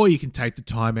way, or you can take the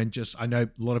time and I know a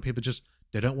lot of people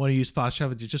they don't want to use fast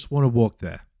travel, they just want to walk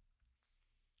there.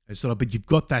 And sort of, but you've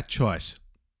got that choice.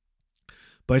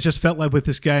 But it just felt like with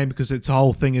this game, because its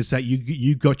whole thing is that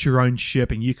you got your own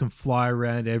ship and you can fly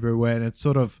around everywhere, and it's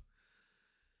sort of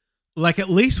like, at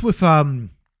least with No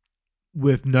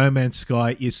Man's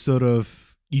Sky, you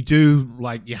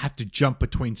have to jump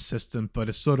between systems, but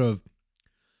it's sort of,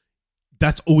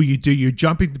 that's all you do. You're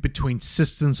jumping between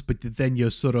systems, but then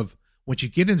you're sort of, once you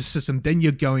get into the system, then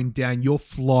you're going down, you're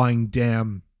flying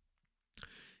down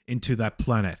into that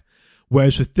planet.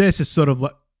 Whereas with this, it's sort of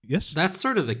like, yes? That's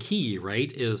sort of the key,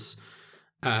 right? Is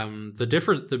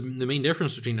the main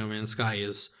difference between No Man's Sky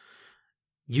is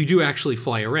you do actually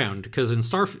fly around, because in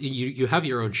Starfield, you have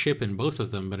your own ship in both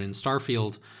of them, but in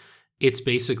Starfield, it's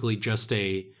basically just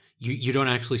you don't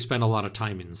actually spend a lot of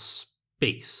time in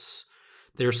space.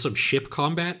 There's some ship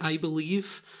combat, I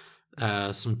believe,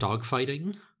 some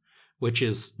dogfighting, which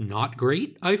is not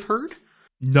great, I've heard.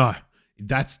 No,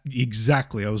 that's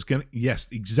exactly. Yes,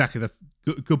 exactly. That's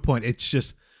good point. It's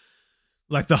just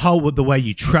like the way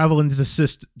you travel into the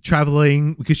system,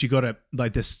 traveling, because you got to,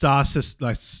 like, the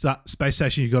space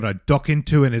station you got to dock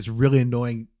into, and it's really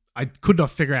annoying. I could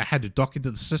not figure out how to dock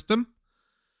into the system.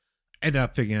 Ended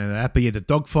up figuring it out, but yeah, the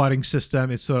dogfighting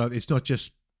system, it's not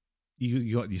just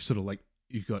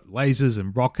you've got lasers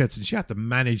and rockets, and you have to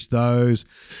manage those,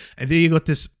 and then you got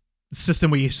this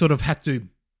system where you sort of have to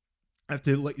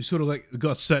like, you sort of like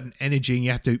got certain energy, and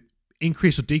you have to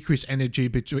increase or decrease energy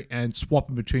between and swap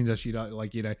in between those.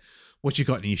 What you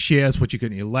got in your shares, what you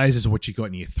got in your lasers, what you got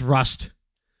in your thrust,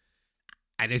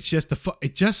 and it's just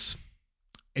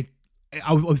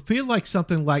I would feel like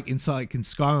something like in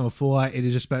Skyrim or Fallout, it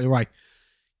is just about right.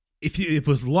 If it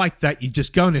was like that, you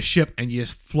just go in a ship and you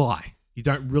just fly. You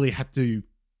don't really have to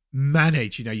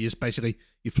manage. You just basically,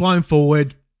 you're flying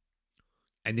forward,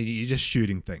 and then you're just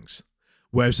shooting things.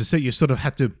 Whereas the set, you sort of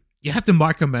have to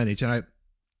micromanage. And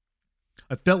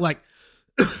I felt like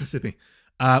excuse me,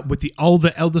 with the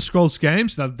older Elder Scrolls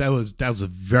games, that was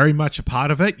very much a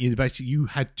part of it. You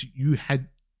had to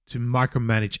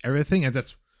micromanage everything, and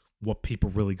that's what people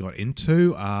really got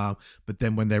into. But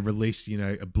then when they released,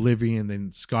 Oblivion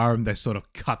and Skyrim, they sort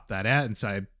of cut that out and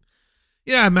say,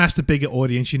 amassed a bigger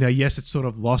audience. Yes, it sort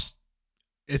of lost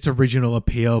its original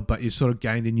appeal, but you sort of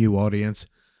gained a new audience.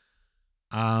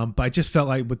 But I just felt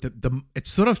like with it's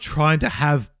sort of trying to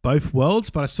have both worlds,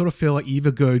 but I sort of feel like you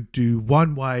either go do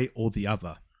one way or the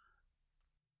other.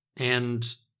 And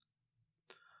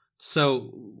So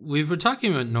we've been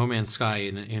talking about No Man's Sky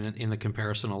in the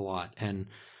comparison a lot, and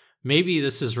maybe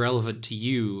this is relevant to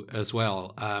you as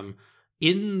well.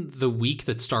 In the week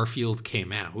that Starfield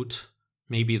came out,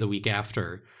 maybe the week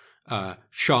after,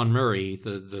 Sean Murray,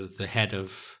 the head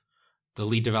of the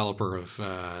lead developer of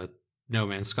No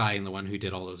Man's Sky and the one who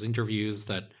did all those interviews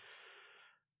that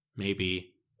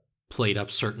maybe played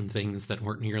up certain things that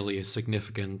weren't nearly as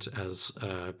significant as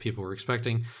people were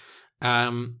expecting.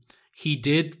 He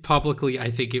did publicly, I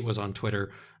think it was on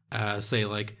Twitter, say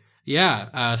like,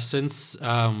 since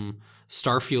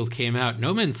Starfield came out,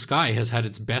 No Man's Sky has had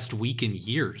its best week in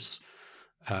years.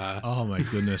 Oh my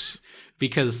goodness.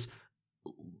 Because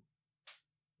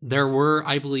there were,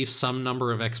 I believe, some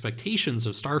number of expectations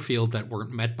of Starfield that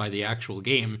weren't met by the actual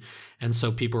game. And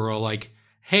so people were all like,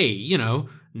 hey, No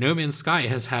Man's Sky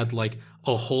has had like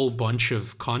a whole bunch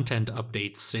of content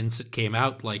updates since it came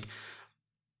out. Like,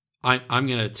 I'm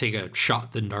going to take a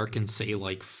shot in the dark and say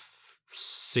like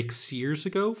 5 years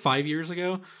ago,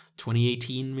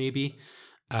 2018 maybe.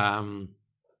 I've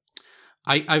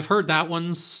heard that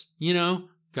one's,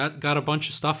 got a bunch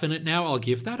of stuff in it now. I'll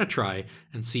give that a try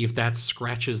and see if that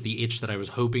scratches the itch that I was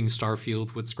hoping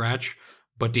Starfield would scratch,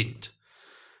 but didn't.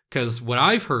 Because what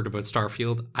I've heard about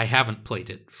Starfield, I haven't played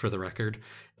it for the record,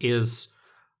 is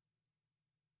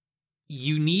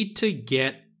you need to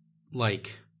get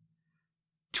like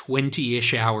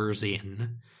 20-ish hours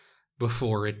in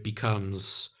before it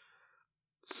becomes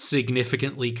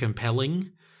significantly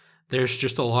compelling. There's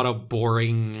just a lot of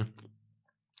boring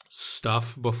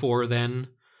stuff before then.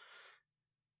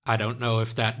 I don't know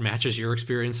if that matches your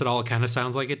experience at all. It kind of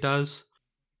sounds like it does.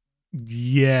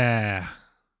 Yeah.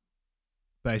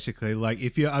 Basically, like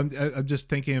I'm just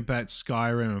thinking about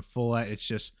Skyrim and Fallout. It's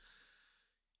just,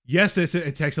 yes,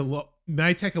 it takes a lot,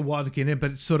 may take a while to get in,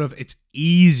 but it's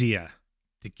easier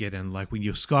to get in. Like when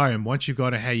you're Skyrim, once you've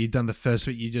got how you've done the first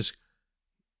bit, you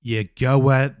go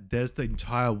at, there's the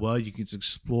entire world. You can just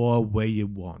explore where you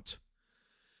want.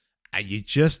 And you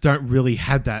just don't really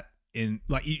have that in,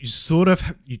 like,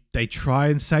 they try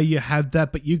and say you have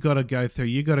that, but you got to go through,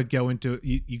 you got to go into,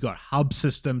 you got hub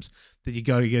systems that you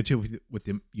got to go to with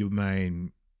your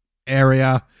main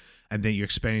area, and then you're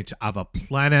expanding to other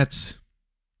planets.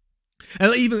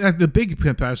 And even the big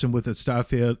comparison with the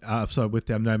Starfield, with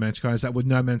No Man's Sky, is that with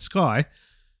No Man's Sky,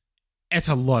 it's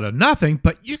a lot of nothing,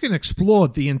 but you can explore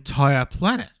the entire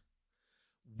planet.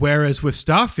 Whereas with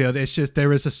Starfield, it's just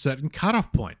there is a certain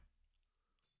cutoff point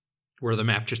where the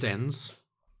map just ends.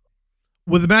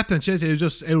 With the map then says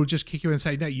it'll just kick you and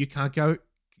say, no, you can't go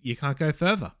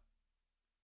further.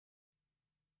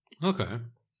 Okay.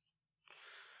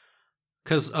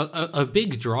 Because a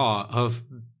big draw of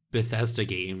Bethesda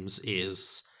games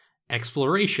is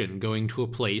exploration, going to a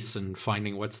place and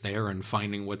finding what's there and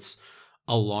finding what's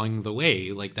along the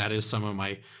way. Like, that is some of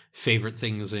my favorite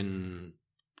things in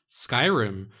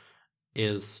Skyrim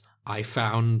is I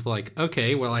found, like,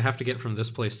 okay, well, I have to get from this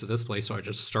place to this place, so I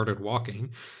just started walking.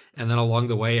 And then along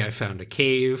the way, I found a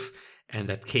cave, and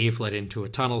that cave led into a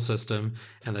tunnel system,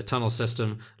 and the tunnel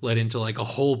system led into, like, a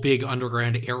whole big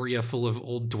underground area full of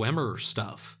old Dwemer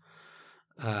stuff.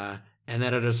 And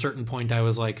then at a certain point, I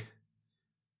was like,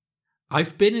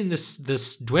 I've been in this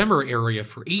Dwemer area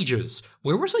for ages.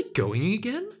 Where was I going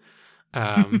again?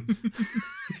 And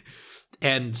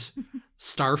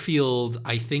Starfield,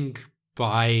 I think,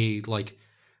 by like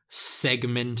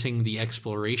segmenting the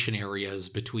exploration areas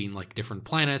between like different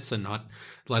planets and not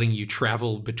letting you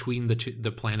travel between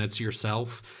the planets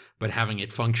yourself, but having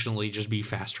it functionally just be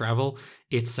fast travel,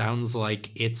 it sounds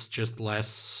like it's just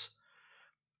less.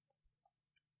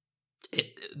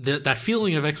 That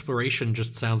feeling of exploration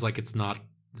just sounds like it's not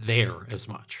there as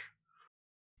much.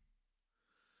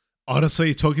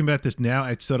 Honestly, talking about this now,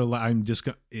 it's sort of like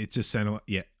it's just sounding like,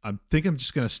 yeah, I think I'm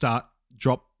just going to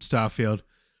drop Starfield.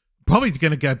 Probably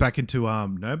going to go back into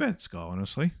No Man's Sky,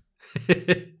 honestly.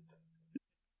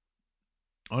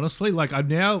 Honestly, like I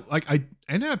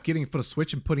ended up getting it for the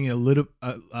Switch and putting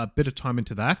a bit of time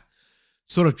into that.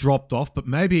 Sort of dropped off, but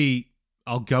maybe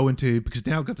I'll go into, because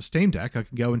now I've got the Steam Deck, I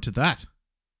can go into that.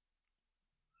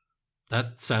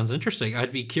 That sounds interesting.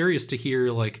 I'd be curious to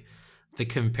hear like the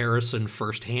comparison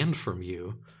firsthand from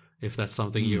you, if that's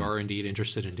something you are indeed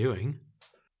interested in doing.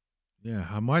 Yeah,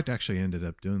 I might actually ended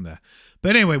up doing that.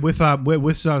 But anyway,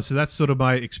 so that's sort of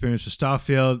my experience with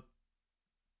Starfield.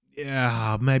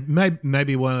 Yeah,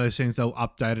 maybe one of those things they'll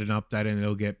update it and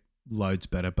it'll get loads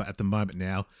better. But at the moment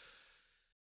now,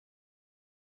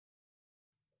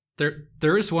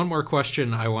 there is one more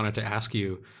question I wanted to ask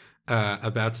you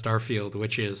about Starfield,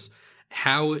 which is,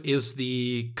 how is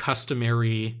the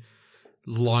customary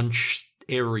launch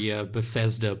area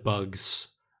Bethesda bugs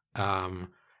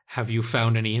Have you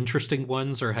found any interesting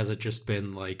ones, or has it just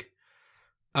been like,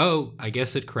 oh, I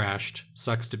guess it crashed.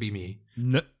 Sucks to be me.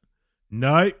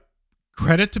 No.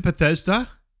 Credit to Bethesda.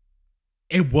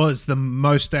 It was the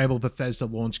most stable Bethesda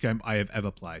launch game I have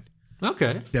ever played.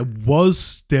 Okay. There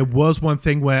was one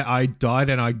thing where I died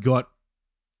and I got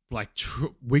like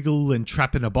wiggle and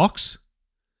trap in a box.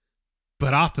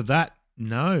 But after that,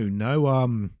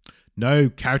 no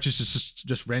characters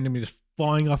just randomly just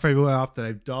flying off everywhere after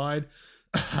they've died.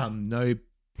 No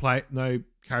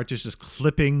characters just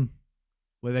clipping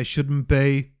where they shouldn't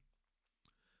be.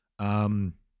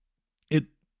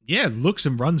 It looks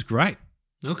and runs great.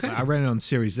 Okay. I ran it on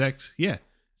Series X. Yeah,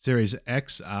 Series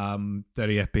X, 30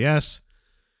 FPS.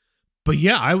 But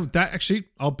yeah,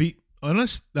 I'll be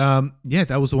honest.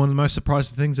 That was one of the most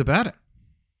surprising things about it.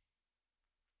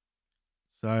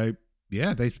 So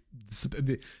yeah, the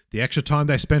extra time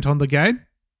they spent on the game,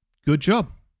 good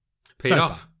job. Paid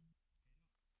off.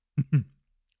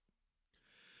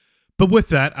 But with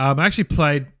that, I actually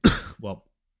played. Well,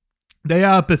 they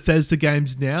are Bethesda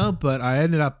games now, but I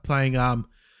ended up playing going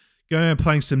and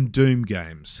playing some Doom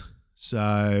games.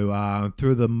 So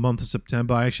through the month of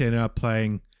September, I actually ended up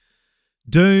playing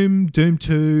Doom, Doom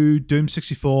 2, Doom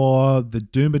 64, the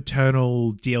Doom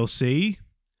Eternal DLC,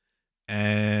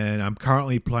 and I'm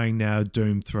currently playing now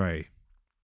Doom 3.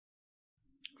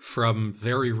 From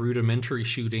very rudimentary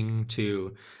shooting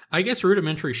to, I guess,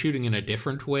 rudimentary shooting in a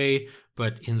different way,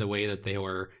 but in the way that they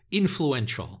were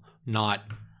influential, not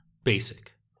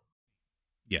basic.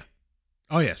 Yeah.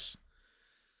 Oh, yes.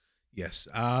 Yes.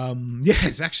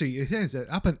 It's actually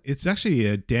it's actually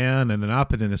a down and an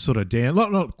up and then a sort of down.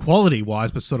 Not quality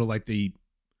wise, but sort of like the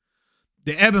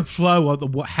ebb and flow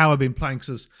of how I've been playing.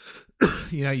 Because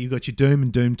you got your Doom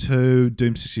and Doom 2,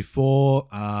 Doom 64,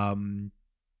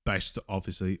 based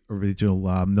obviously original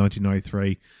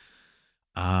 1993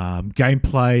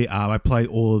 gameplay. I played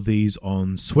all of these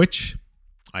on Switch.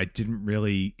 I didn't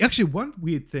really actually one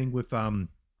weird thing with I'll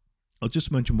just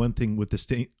mention one thing with the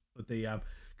Steam with the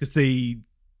because the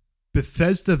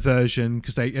Bethesda version,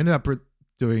 because they ended up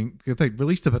they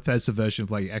released the Bethesda version of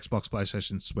like Xbox,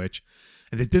 PlayStation, Switch,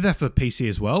 and they did that for PC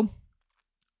as well.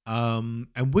 And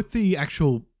with the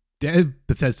actual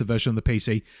Bethesda version on the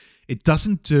PC, it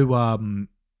doesn't do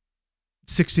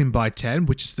 16 by 10,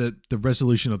 which is the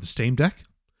resolution of the Steam Deck.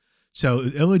 So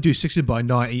it only do 16 by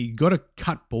 9. You got to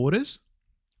cut borders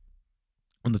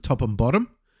on the top and bottom.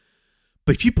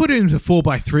 But if you put it into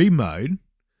 4:3 mode,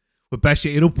 where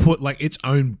basically it'll put like its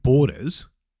own borders,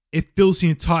 it fills the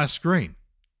entire screen.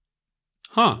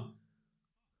 Huh.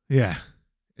 Yeah.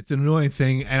 It's an annoying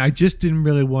thing. And I just didn't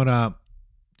really want to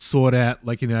sort out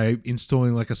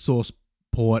installing like a source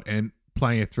port and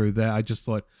playing it through there. I just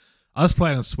thought I was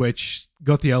playing on Switch,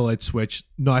 got the OLED Switch,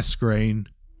 nice screen.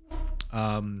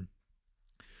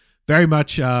 Very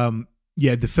much the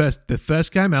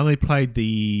first game I only played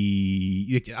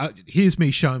here's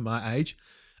me showing my age.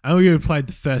 I only really played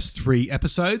the first 3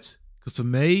 episodes because for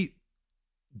me,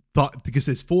 because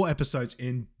there's 4 episodes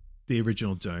in the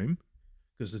original Doom,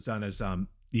 because it's done as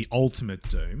the Ultimate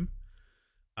Doom.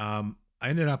 I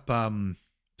ended up and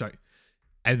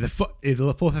the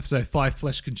 4th episode, 5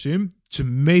 flesh consumed. To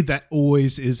me, that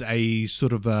always is a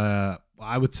sort of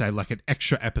I would say like an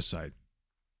extra episode,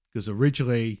 because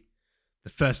originally the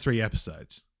first 3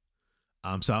 episodes.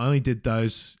 So I only did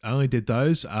those.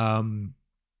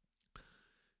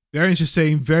 Very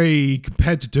interesting. Very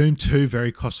compared to Doom 2,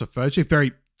 very claustrophobic,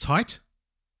 very tight.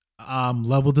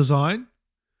 Level design.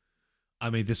 I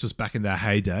mean, this was back in their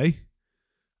heyday.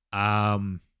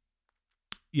 Nice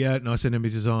enemy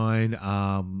design.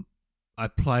 I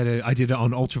did it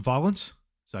on Ultra Violence,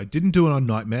 so I didn't do it on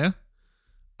Nightmare,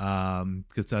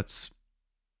 because that's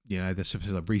they're supposed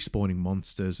to like respawning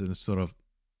monsters and it's sort of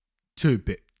too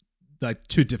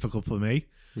difficult for me.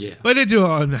 Yeah, but I did do it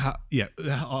on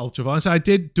Ultra Violence. I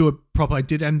did do it properly. I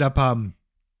did end up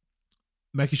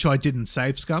making sure I didn't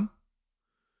save scum.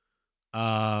 So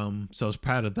I was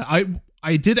proud of that.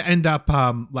 I did end up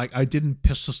I didn't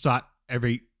pistol start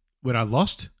when I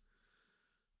lost.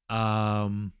 So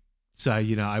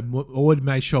I always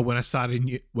made sure when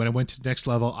I went to the next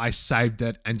level, I saved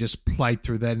it and just played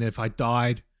through that. And if I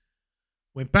died,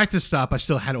 went back to start, I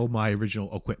still had all my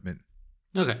original equipment.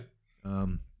 Okay.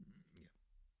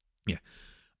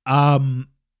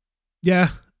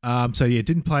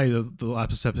 Didn't play the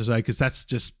last episode because that's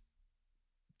just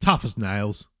tough as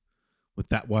nails with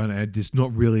that one, and it's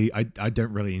not really. I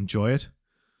don't really enjoy it.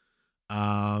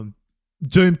 Doom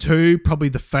 2 probably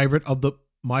the favorite of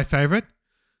my favorite,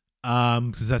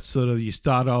 because that's sort of you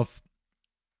start off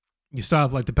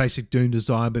like the basic Doom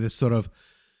design, but it's sort of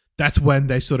that's when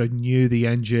they sort of knew the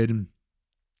engine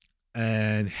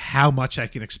and how much I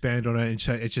can expand on it. And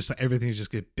so it's just like everything just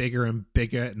get bigger and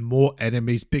bigger and more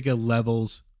enemies, bigger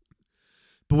levels.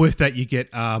 But with that, you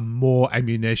get more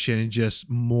ammunition and just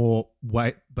more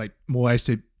way, like more ways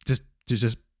to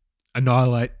just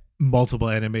annihilate multiple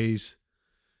enemies.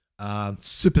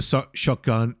 Super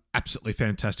shotgun, absolutely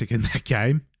fantastic in that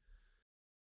game.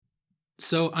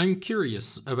 So I'm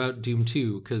curious about Doom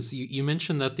 2 because you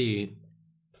mentioned that the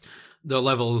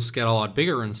levels get a lot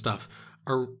bigger and stuff.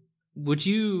 Would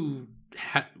you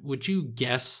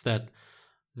guess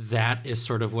that is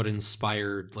sort of what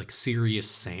inspired like Serious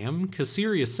Sam? Because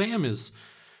Serious Sam is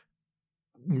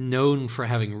known for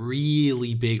having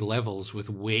really big levels with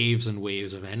waves and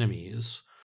waves of enemies.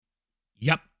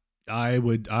 Yep, I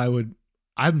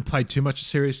haven't played too much of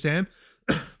Serious Sam,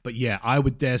 but yeah, I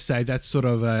would dare say that's sort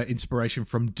of inspiration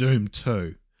from Doom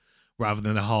 2 rather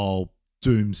than the whole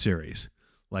Doom series.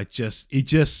 Like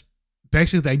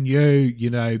basically they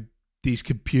knew, these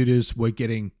computers were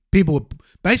getting people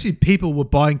were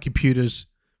buying computers,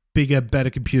 bigger, better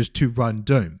computers to run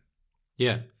Doom.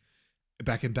 Yeah.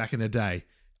 Back in the day.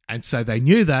 And so they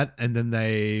knew that, and then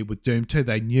with Doom 2,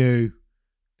 they knew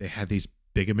they had these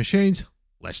bigger machines.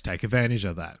 Let's take advantage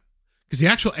of that. Because the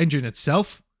actual engine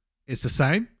itself is the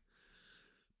same,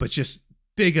 but just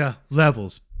bigger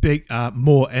levels,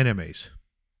 more enemies.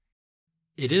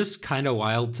 It is kind of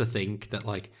wild to think that,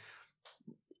 like,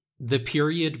 the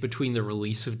period between the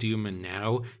release of Doom and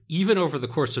now, even over the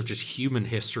course of just human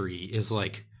history, is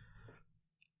like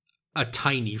a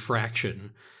tiny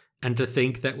fraction. And to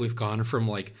think that we've gone from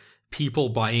like people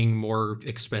buying more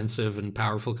expensive and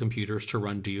powerful computers to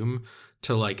run Doom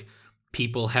to like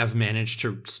people have managed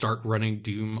to start running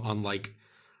Doom on like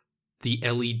the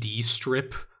LED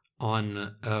strip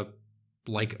on a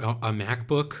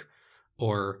MacBook,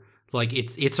 or like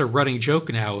it's a running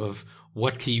joke now of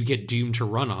what can you get Doom to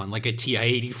run on, like a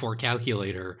TI-84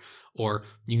 calculator, or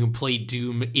you can play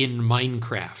Doom in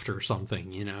Minecraft or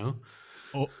something,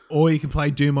 Or you can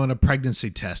play Doom on a pregnancy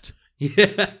test.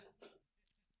 Yeah.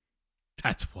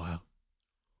 That's wild.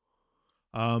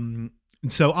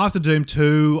 So after Doom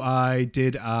 2, I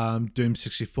did Doom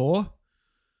 64.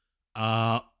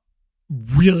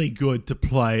 Really good to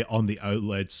play on the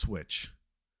OLED Switch.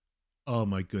 Oh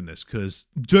my goodness, because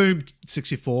Doom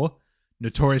 64,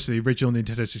 notoriously the original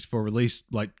Nintendo 64 release,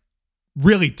 like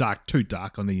really dark, too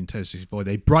dark on the Nintendo 64.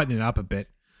 They brightened it up a bit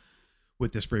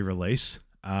with this re-release.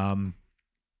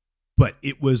 But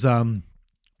it was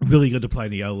really good to play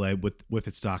in the OLED with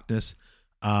its darkness.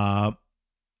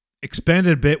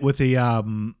 Expanded a bit with the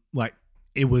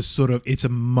it's a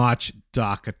much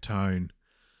darker tone.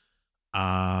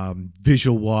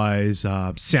 Visual wise,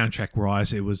 soundtrack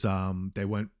wise, it was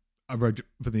I wrote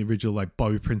from the original like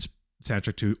Bobby Prince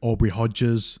soundtrack to Aubrey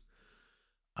Hodges,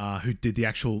 who did the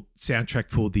actual soundtrack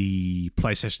for the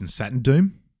PlayStation Saturn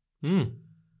Doom.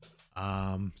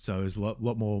 So it was a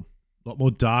lot more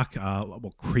dark, a lot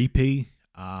more creepy.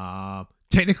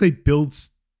 Technically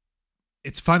builds.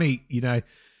 It's funny,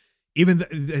 even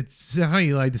it's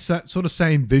funny, like the sort of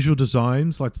same visual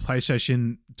designs like the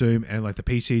PlayStation Doom and like the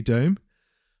PC Doom,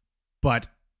 but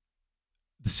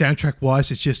the soundtrack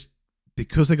wise, it's just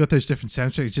because they got those different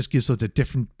soundtracks, it just gives lots of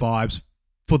different vibes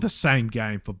for the same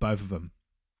game for both of them.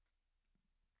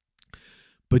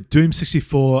 But Doom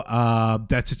 64,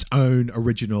 that's its own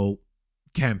original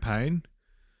campaign.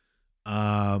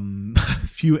 A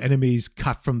few enemies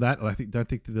cut from that. Don't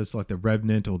think that there's like the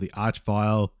Revenant or the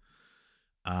Archvile,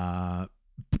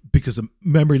 because of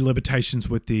memory limitations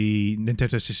with the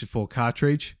Nintendo 64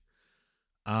 cartridge.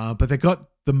 But they got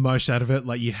the most out of it.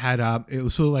 Like you had, it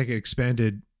was sort of like an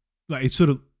expanded, like it sort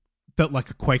of felt like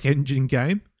a Quake engine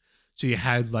game. So you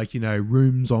had like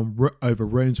rooms over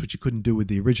rooms, which you couldn't do with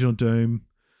the original Doom.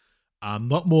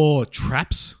 Lot more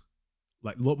traps,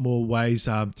 like a lot more ways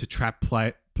to trap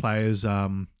players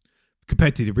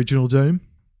compared to the original Doom.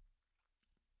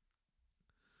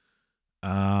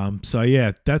 So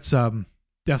yeah, that's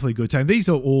definitely good. And these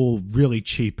are all really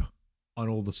cheap on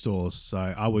all the stores, so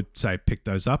I would say pick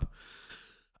those up.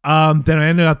 Then I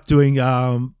ended up doing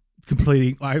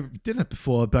completing. I did it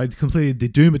before, but I completed the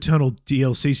Doom Eternal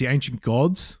DLCs, the Ancient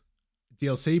Gods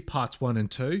DLC parts 1 and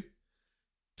 2.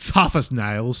 Tough as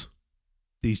nails,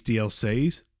 these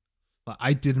DLCs. But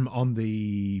I did them on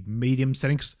the medium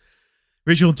settings.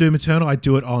 Original Doom Eternal, I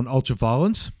do it on Ultra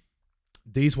Violence.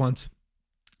 These ones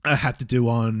I have to do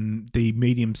on the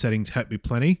medium settings. Hurt me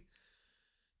plenty,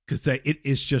 because it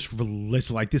is just relentless.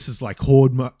 Like this is like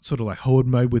horde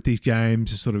mode with these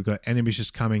games. You sort of got enemies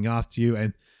just coming after you,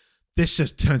 and This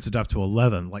just turns it up to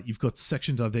 11. Like, you've got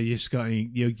sections of there, you're just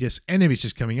going, you're just enemies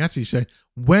just coming after you. So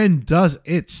when does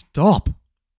it stop?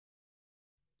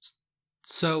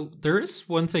 So there is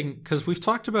one thing, because we've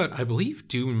talked about, I believe,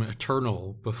 Doom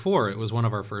Eternal before. It was one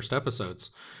of our first episodes.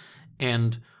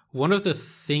 And one of the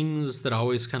things that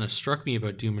always kind of struck me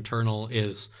about Doom Eternal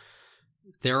is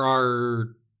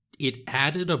it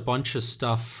added a bunch of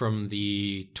stuff from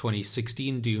the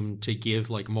 2016 Doom to give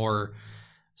like more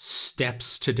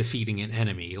steps to defeating an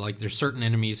enemy. Like, there's certain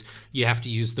enemies you have to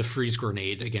use the freeze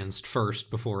grenade against first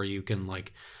before you can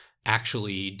like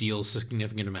actually deal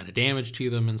significant amount of damage to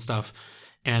them and stuff.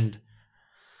 And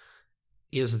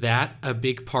is that a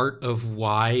big part of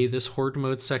why this horde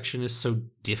mode section is so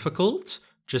difficult?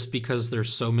 Just because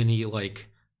there's so many like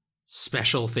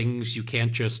special things, you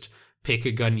can't just pick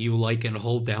a gun you like and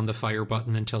hold down the fire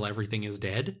button until everything is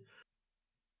dead?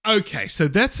 Okay, so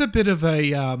that's a bit of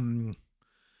a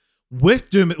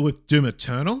with Doom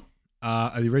Eternal,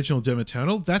 the original Doom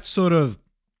Eternal. That's sort of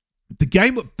the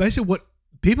game. Basically, what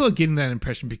people are getting that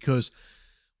impression, because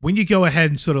when you go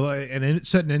ahead and sort of and a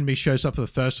certain enemy shows up for the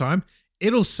first time,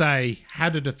 it'll say how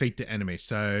to defeat the enemy.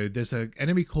 So there's an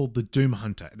enemy called the Doom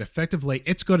Hunter, and effectively,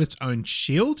 it's got its own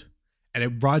shield, and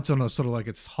it rides on a sort of like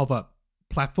its hover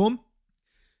platform,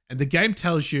 and the game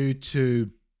tells you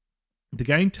to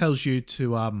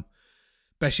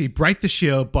basically break the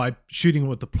shield by shooting it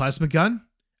with the plasma gun,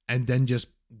 and then just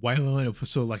wailing it for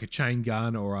sort of like a chain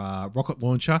gun or a rocket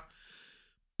launcher.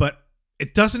 But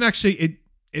it doesn't actually.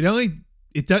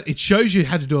 It shows you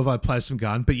how to do it by plasma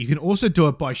gun, but you can also do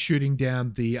it by shooting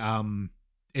down the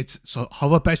it's so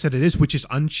hover base that it is, which is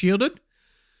unshielded.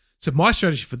 So my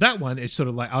strategy for that one is sort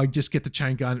of like I just get the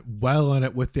chain gun, wail on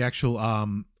it with the actual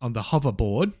on the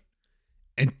hoverboard,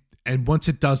 and once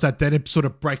it does that, then it sort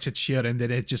of breaks its shield, and then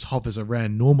it just hovers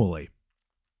around normally.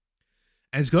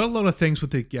 And it's got a lot of things with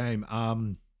the game.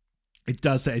 It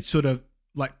does that. It's sort of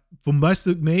like, for most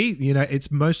of me,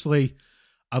 it's mostly,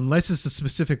 unless it's a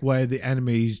specific way the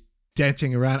enemy's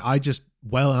dancing around, I just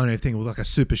wail on anything with like a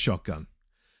super shotgun.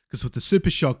 Because with the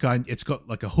super shotgun, it's got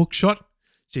like a hook shot,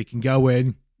 so you can go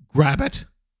in, grab it,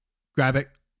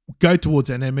 go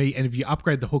towards an enemy, and if you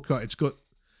upgrade the hook shot, it's got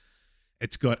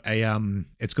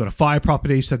a fire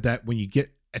property, so that when you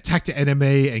attack the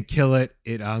enemy and kill it,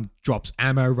 it drops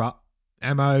ammo.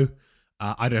 I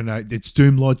don't know. It's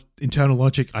Doom internal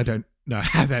logic. I don't know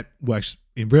how that works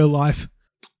in real life.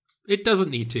 It doesn't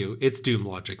need to. It's Doom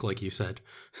logic, like you said.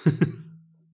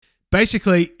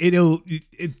 Basically,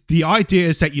 the idea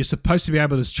is that you're supposed to be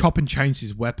able to chop and change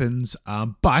these weapons,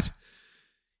 but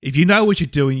if you know what you're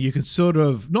doing, you can sort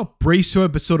of not breeze through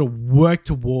it, but sort of work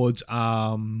towards.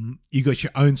 You got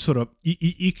your own sort of.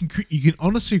 You can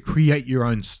honestly create your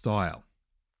own style.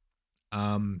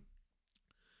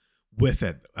 With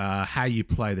it, how you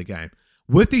play the game.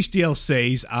 With these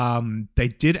DLCs, they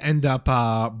did end up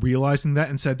realizing that,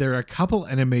 and so there are a couple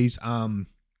enemies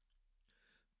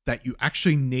that you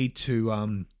actually need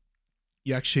to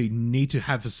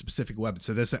have a specific weapon.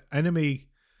 So there's an enemy.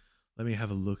 Let me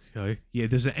have a look. Yeah,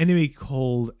 there's an enemy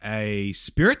called a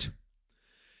spirit.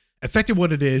 Effectively,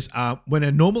 what it is, when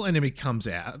a normal enemy comes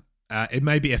out, it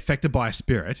may be affected by a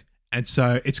spirit, and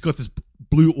so it's got this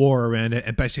blue aura around it,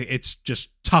 and basically it's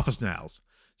just tough as nails.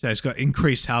 So it's got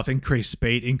increased health, increased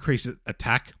speed, increased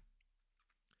attack.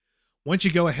 Once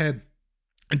you go ahead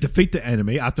and defeat the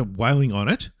enemy after wailing on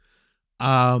it,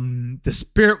 the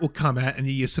spirit will come out, and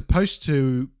you're supposed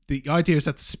to. The idea is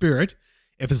that the spirit,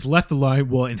 if it's left alone,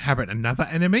 will inhabit another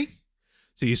enemy.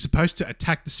 So you're supposed to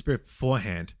attack the spirit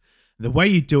beforehand. The way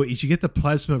you do it is you get the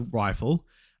plasma rifle,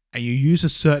 and you use a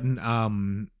certain.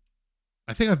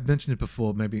 I think I've mentioned it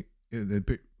before, maybe in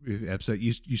the episode.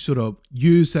 You sort of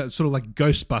use that sort of like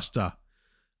Ghostbuster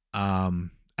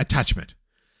attachment.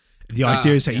 The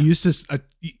idea is that you use this.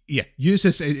 Use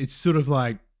this. It's sort of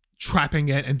like trapping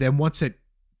it, and then once it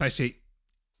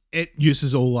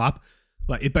uses all up.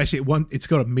 Like it's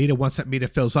got a meter. Once that meter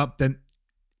fills up, then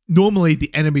normally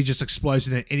the enemy just explodes,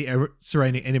 and then any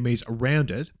surrounding enemies around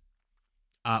it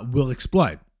will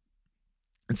explode.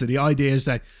 And so the idea is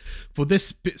that for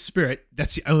this spirit,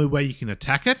 that's the only way you can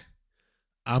attack it.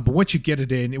 But once you get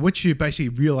it in, once you basically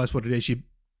realize what it is,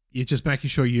 you're just making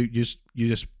sure you're basically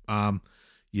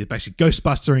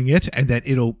ghostbustering it, and then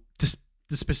it'll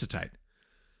dissipate.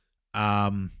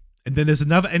 And then there's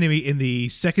another enemy in the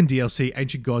second DLC,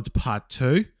 Ancient Gods Part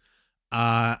 2.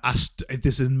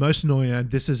 This is most annoying.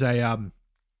 This is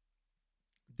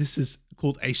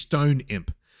called a Stone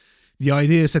Imp. The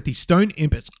idea is that the Stone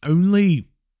Imp is only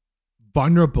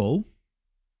vulnerable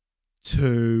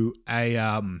to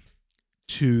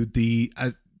the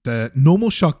normal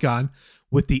shotgun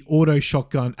with the auto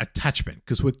shotgun attachment.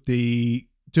 Because with the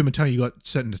Doom Eternal, you got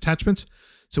certain attachments.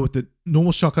 So with the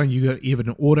normal shotgun, you got even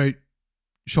an auto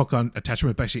shotgun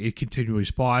attachment. Basically, it continuously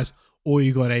fires. Or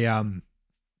you got a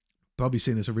probably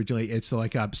seen this originally. It's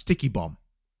like a sticky bomb.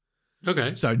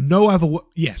 Okay. So no other,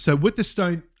 So with the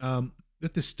stone,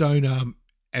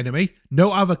 enemy,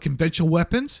 no other conventional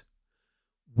weapons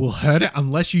will hurt it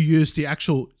unless you use the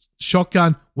actual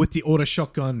shotgun with the auto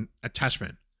shotgun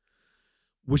attachment,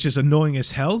 which is annoying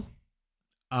as hell.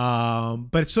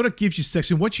 But it sort of gives you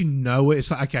section. Once you know it,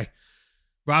 it's like, okay,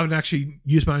 rather than actually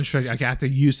use my own strategy, okay, I have to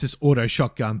use this auto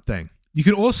shotgun thing. You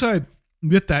can also,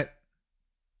 with that,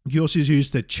 you also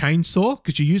use the chainsaw,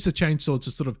 because you use the chainsaw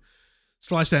to sort of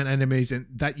slice down enemies, and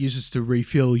that uses to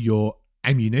refill your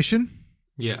ammunition.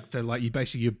 Yeah. So like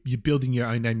you're building your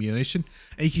own ammunition,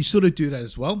 and you can sort of do that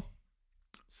as well.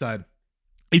 So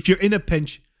if you're in a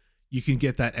pinch, you can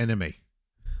get that enemy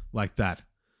like that.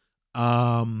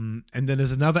 And then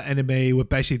there's another enemy where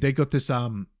basically they got this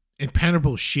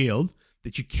impenetrable shield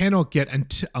that you cannot get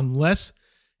unless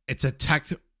it's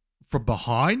attacked from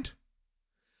behind.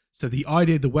 So the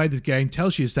way the game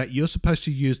tells you is that you're supposed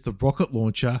to use the rocket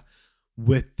launcher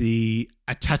with the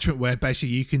attachment where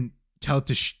basically you can tell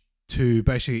it to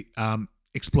basically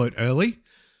explode early.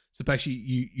 So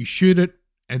basically you shoot it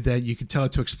and then you can tell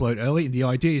it to explode early. And the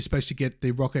idea is supposed to get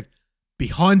the rocket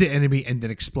behind the enemy and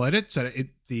then explode it, so that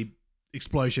the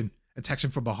explosion attacks them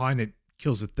from behind, it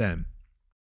kills it then.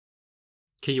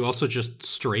 Can you also just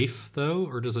strafe though,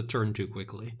 or does it turn too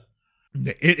quickly?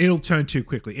 It'll turn too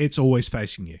quickly. It's always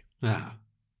facing you. Ah.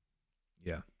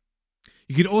 Yeah.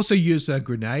 You can also use a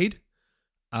grenade.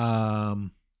 So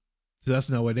that's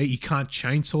no idea. You can't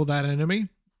chainsaw that enemy.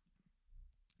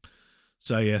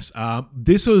 So yes,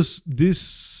 this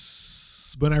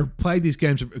when I played these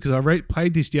games, because I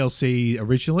played this DLC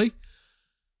originally.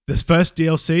 This first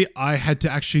DLC, I had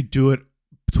to actually do it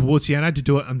towards the end. I had to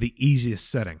do it on the easiest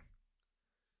setting,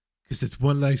 because it's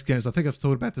one of those games. I think I've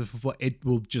talked about this before. It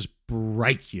will just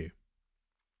break you.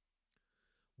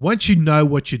 Once you know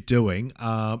what you're doing,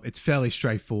 it's fairly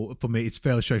straightforward. For me, it's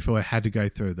fairly straightforward. I had to go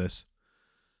through this.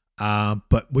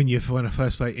 But when I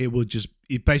first play,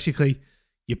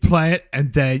 you play it,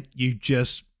 and then you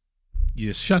just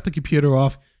shut the computer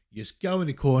off. You just go in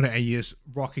the corner and you're just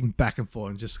rocking back and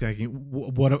forth and just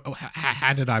going,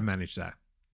 how did I manage that?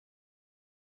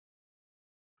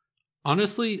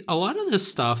 Honestly, a lot of this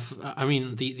stuff, I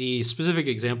mean, the specific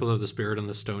examples of the Spirit and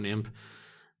the Stone Imp,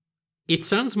 it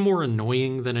sounds more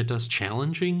annoying than it does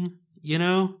challenging, you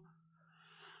know?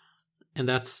 And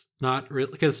that's not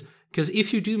really, because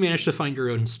if you do manage to find your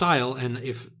own style, and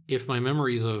if my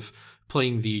memories of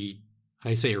playing the,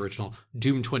 I say original,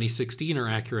 Doom 2016 are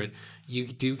accurate, you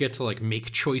do get to like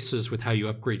make choices with how you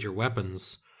upgrade your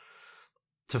weapons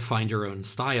to find your own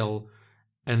style.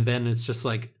 And then it's just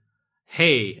like,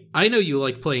 hey, I know you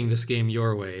like playing this game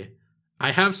your way.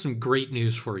 I have some great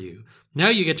news for you. Now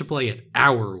you get to play it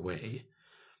our way.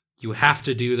 You have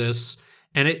to do this.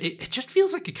 And it just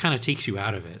feels like it kind of takes you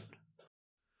out of it.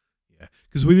 Yeah.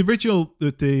 Because with the original,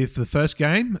 for the first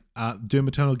game, Doom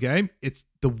Eternal game, it's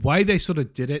the way they sort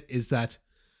of did it is that,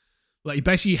 like,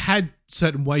 basically you had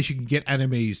certain ways you can get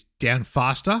enemies down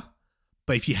faster.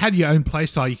 But if you had your own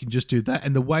playstyle, you can just do that.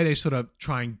 And the way they sort of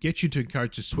try and get you to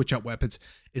encourage to switch up weapons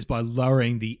is by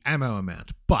lowering the ammo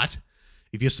amount. But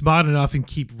if you're smart enough and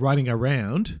keep running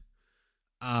around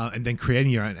and then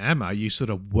creating your own ammo, you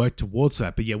sort of work towards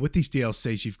that. But yeah, with these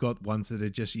DLCs, you've got ones that are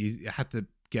just, you have to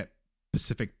get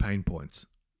specific pain points.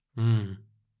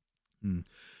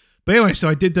 But anyway, so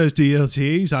I did those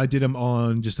DLCs. I did them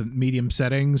on just medium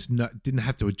settings. Didn't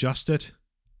have to adjust it,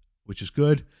 which is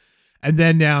good. And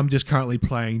then now I'm just currently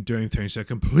playing Doom 3. So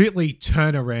completely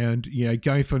turn around,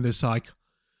 going from this like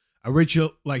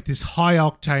original, like this high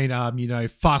octane,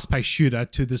 fast paced shooter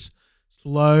to this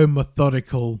slow,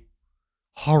 methodical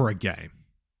horror game.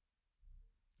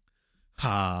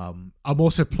 I'm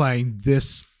also playing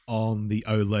this on the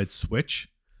OLED Switch,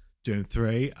 Doom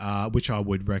 3, which I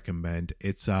would recommend.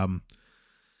 It's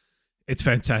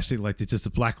fantastic. Like, it's just the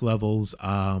black levels.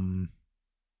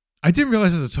 I didn't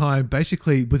realize at the time,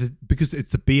 basically, because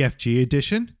it's the BFG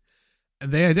edition,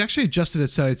 and they had actually adjusted it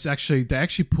so they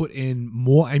actually put in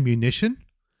more ammunition.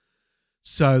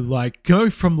 So like going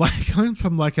from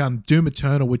Doom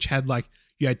Eternal, which had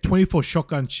you had 24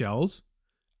 shotgun shells,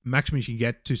 maximum you can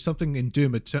get, to something in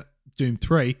Doom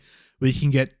 3 where you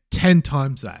can get 10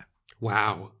 times that.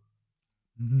 Wow.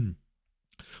 Mm-hmm.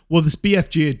 Well, this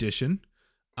BFG edition,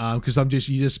 because I'm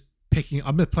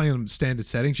playing on standard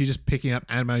settings. You're just picking up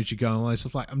ammo as you go along. So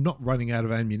it's like I'm not running out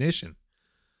of ammunition.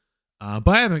 But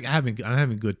I'm having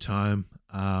a good time.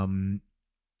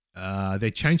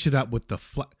 They changed it up with the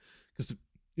because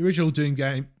the original Doom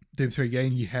 3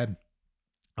 game, you had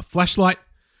a flashlight,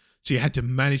 so you had to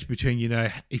manage between,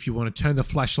 if you want to turn the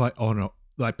flashlight on, or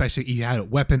like basically you had a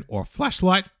weapon or a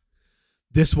flashlight.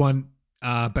 This one,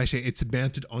 basically, it's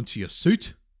mounted onto your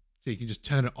suit, so you can just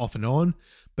turn it off and on.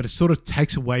 But it sort of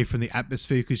takes away from the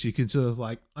atmosphere because you can sort of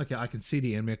like, okay, I can see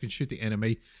the enemy, I can shoot the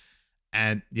enemy,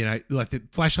 and like the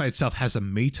flashlight itself has a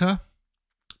meter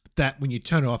that when you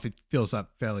turn it off, it fills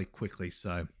up fairly quickly.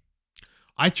 So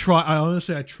I try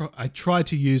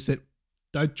to use it.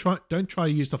 Don't try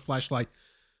to use the flashlight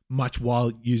much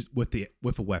while used with a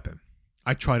weapon.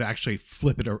 I try to actually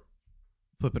flip it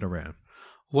around.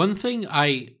 One thing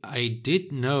I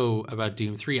did know about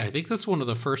Doom 3, I think that's one of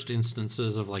the first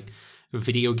instances of like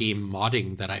video game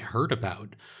modding that I heard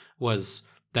about, was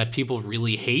that people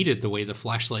really hated the way the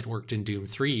flashlight worked in Doom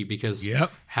 3 because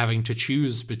having to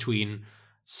choose between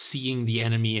seeing the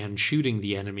enemy and shooting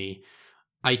the enemy,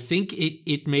 I think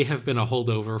it may have been a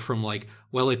holdover from like,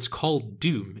 well, it's called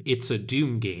Doom. It's a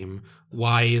Doom game.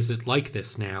 Why is it like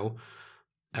this now?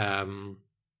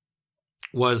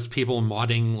 Was people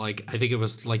modding, like, I think it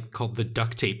was like called the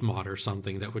duct tape mod or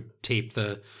something that would tape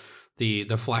the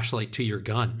flashlight to your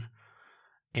gun.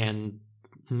 And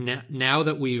now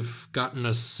that we've gotten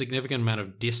a significant amount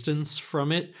of distance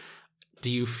from it, do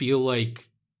you feel like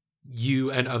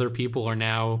you and other people are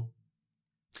now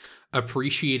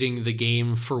appreciating the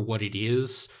game for what it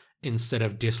is instead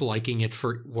of disliking it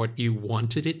for what you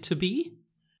wanted it to be?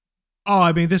 Oh,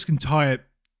 I mean, this entire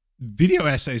video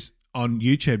essays on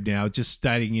YouTube now just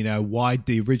stating, why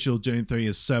the original Doom 3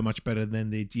 is so much better than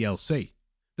the DLC.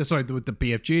 With the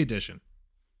BFG edition.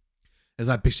 It's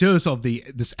like because of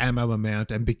this ammo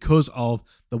amount and because of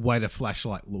the way the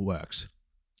flashlight works.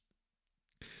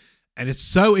 And it's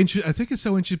so interesting. I think it's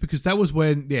so interesting because that was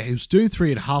when, it was Doom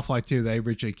 3 and Half-Life 2, they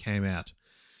originally came out.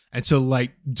 And so,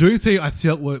 like, Doom 3, I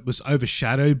felt was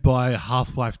overshadowed by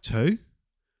Half-Life 2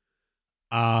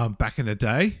 back in the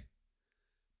day.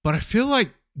 But I feel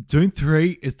like Doom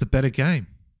 3 is the better game.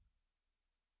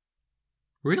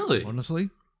 Really? Honestly.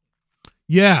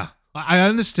 Yeah. I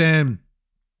understand,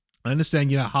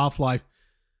 Half-Life,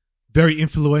 very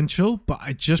influential, but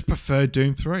I just prefer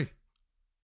Doom 3.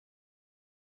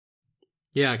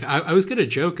 Yeah, I was going to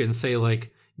joke and say,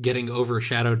 like, getting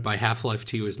overshadowed by Half-Life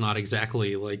 2 is not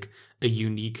exactly, like, a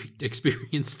unique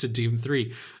experience to Doom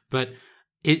 3. But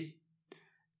do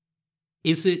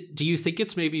you think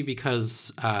it's maybe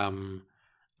because,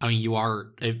 you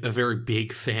are a very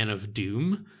big fan of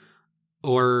Doom?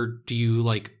 Or do you,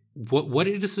 like, what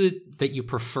is it that you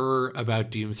prefer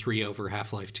about Doom 3 over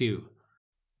Half-Life 2?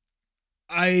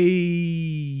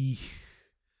 I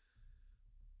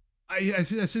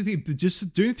think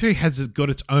just Doom 3 has got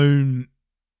its own.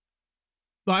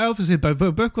 Like, obviously,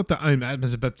 both got their own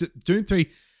atmosphere, but Doom 3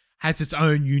 has its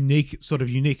own unique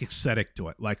aesthetic to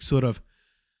it. Like, sort of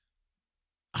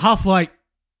Half-Life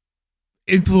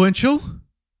influential,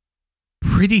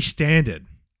 pretty standard.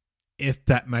 If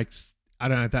that makes, I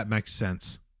don't know if that makes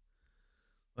sense.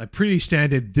 Like, pretty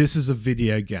standard. This is a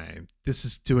video game. This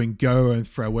is doing go and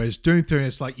throw. Whereas Doom 3,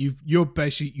 it's like you're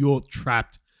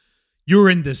trapped. You're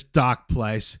in this dark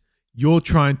place. You're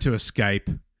trying to escape.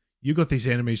 You got these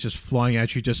enemies just flying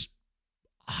at you, just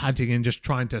hunting and just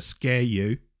trying to scare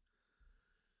you.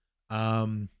 I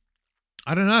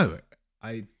don't know.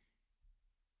 I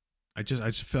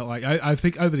just felt like I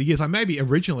think over the years, like maybe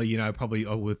originally, probably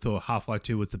I would have thought Half-Life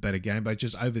 2 was the better game, but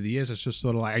just over the years, it's just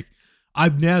sort of like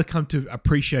I've now come to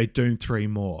appreciate Doom 3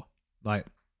 more. Like,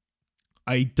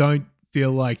 I don't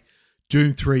feel like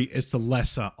Doom 3 is the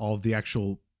lesser of the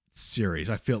actual series.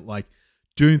 I feel like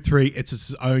Doom 3, it's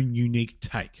its own unique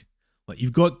take. Like,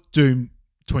 you've got Doom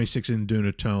 26 and Doom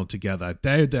Eternal together.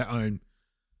 They're their own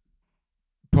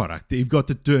product. You've got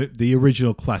the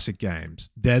original classic games.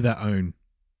 They're their own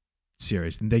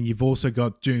series. And then you've also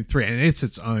got Doom 3, and it's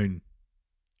its own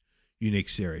unique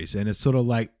series. And it's sort of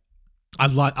like, I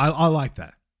like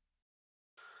that.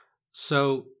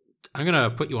 So I'm going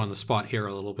to put you on the spot here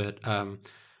a little bit.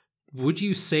 Would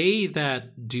you say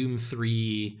that Doom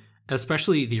 3,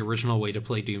 especially the original way to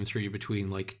play Doom 3 between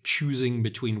like choosing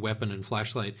between weapon and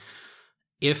flashlight,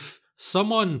 if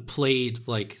someone played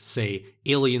like, say,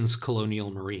 Aliens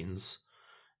Colonial Marines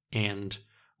and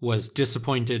was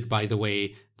disappointed by the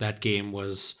way that game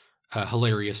was a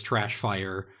hilarious trash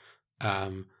fire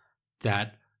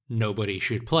that nobody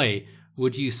should play,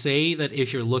 would you say that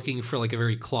if you're looking for like a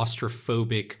very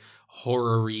claustrophobic,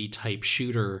 horror-y type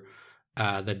shooter,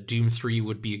 that Doom 3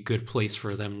 would be a good place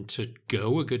for them to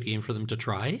go, a good game for them to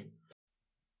try?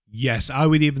 Yes, I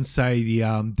would even say the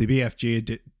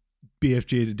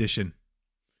BFG edition,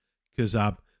 because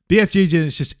BFG engine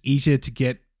is just easier to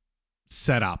get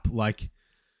set up. Like,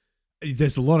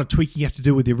 there's a lot of tweaking you have to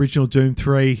do with the original Doom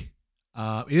 3.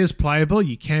 It is playable.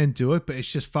 You can do it, but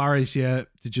it's just far easier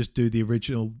to just do the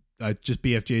original, just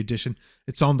BFG edition.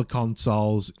 It's on the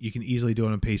consoles. You can easily do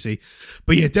it on PC.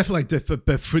 But yeah, definitely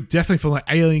for like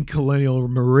Alien Colonial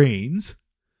Marines,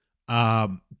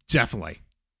 definitely.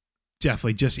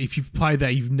 Just if you've played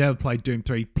that, you've never played Doom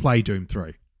 3, play Doom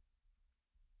 3.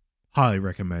 Highly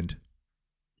recommend.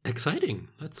 Exciting.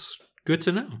 That's good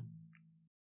to know.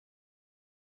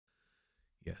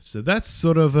 Yeah, so that's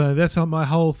sort of that's on my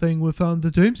whole thing with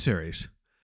the Doom series.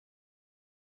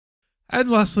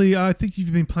 And lastly, I think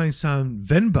you've been playing some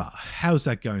Venba. How's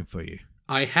that going for you?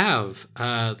 I have.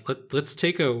 Let's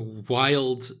take a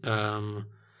wild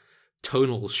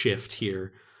tonal shift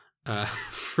here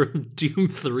from Doom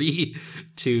 3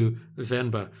 to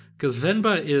Venba. Because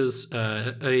Venba is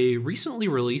a recently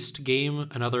released game,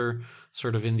 another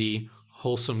sort of in the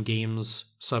wholesome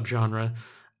games subgenre.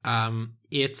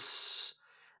 It's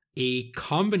a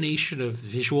combination of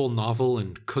visual novel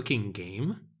and cooking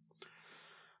game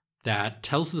that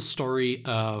tells the story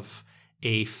of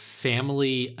a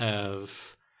family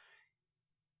of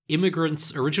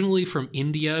immigrants originally from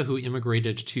India who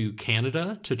immigrated to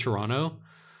Canada, to Toronto.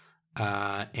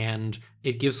 And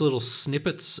it gives little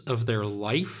snippets of their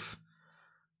life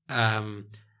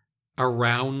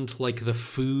around like the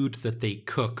food that they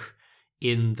cook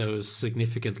in those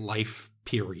significant life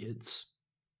periods.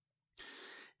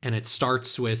 And it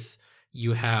starts with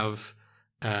you have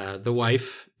the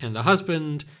wife and the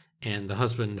husband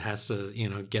has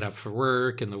to, get up for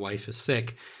work, and the wife is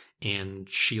sick, and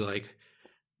she like,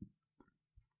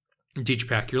 did you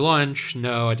pack your lunch?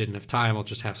 No, I didn't have time. I'll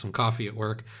just have some coffee at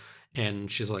work.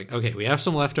 And she's like, okay, we have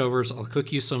some leftovers. I'll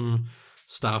cook you some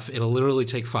stuff. It'll literally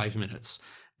take 5 minutes.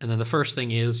 And then the first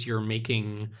thing is you're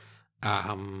making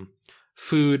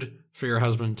food for your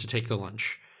husband to take to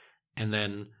lunch. And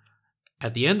then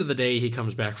at the end of the day, he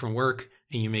comes back from work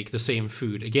and you make the same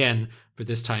food again, but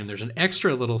this time there's an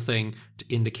extra little thing to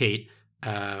indicate,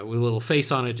 with a little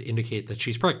face on it to indicate that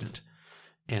she's pregnant.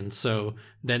 And so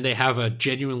then they have a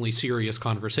genuinely serious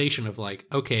conversation of like,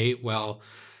 okay, well,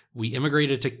 we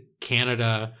immigrated to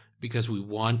Canada because we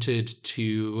wanted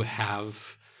to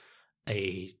have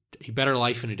a better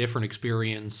life and a different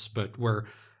experience, but we're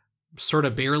sort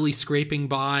of barely scraping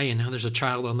by, and now there's a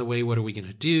child on the way. What are we going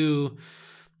to do?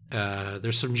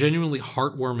 There's some genuinely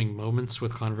heartwarming moments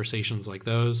with conversations like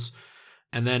those.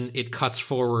 And then it cuts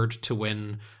forward to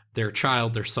when their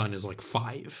son is like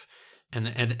 5.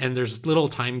 And there's little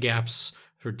time gaps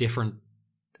for different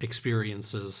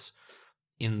experiences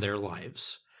in their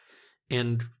lives.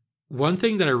 And one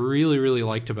thing that I really, really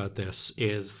liked about this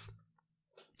is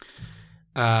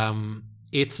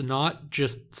it's not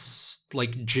just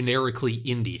like generically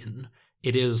Indian.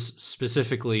 It is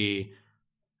specifically,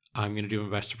 I'm going to do my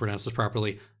best to pronounce this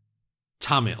properly,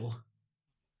 Tamil.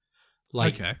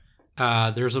 Like, okay.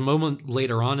 There's a moment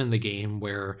later on in the game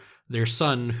where their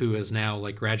son, who has now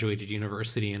like graduated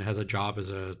university and has a job as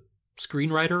a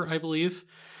screenwriter, I believe,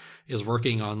 is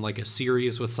working on like a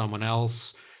series with someone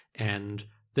else. And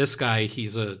this guy,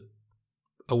 he's a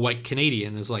white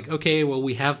Canadian, is like, okay, well,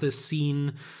 we have this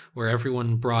scene where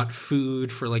everyone brought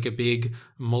food for like a big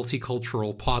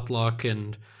multicultural potluck,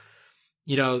 and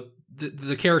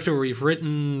the character we've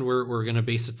written, we're going to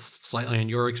base it slightly on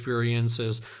your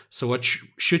experiences. So what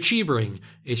should she bring?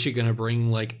 Is she going to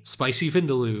bring like spicy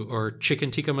vindaloo or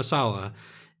chicken tikka masala?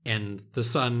 And the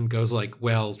son goes like,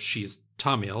 well, she's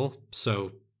Tamil,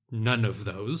 so none of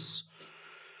those.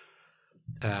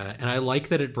 And I like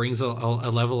that it brings a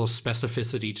level of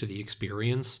specificity to the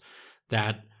experience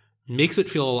that makes it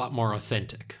feel a lot more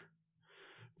authentic.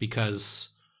 Because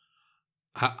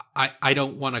I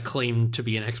don't want to claim to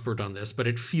be an expert on this, but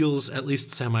it feels at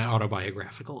least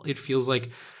semi-autobiographical. It feels like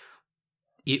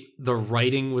the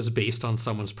writing was based on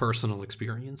someone's personal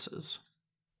experiences.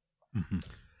 Mm-hmm.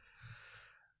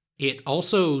 It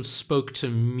also spoke to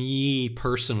me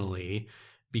personally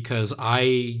because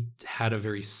I had a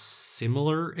very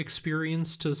similar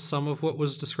experience to some of what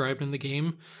was described in the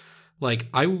game. Like,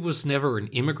 I was never an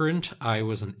immigrant. I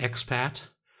was an expat.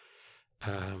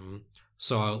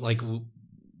 So, like,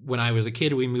 when I was a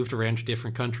kid, we moved around to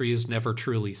different countries, never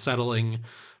truly settling,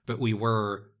 but we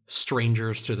were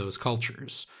strangers to those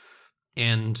cultures.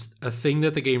 And a thing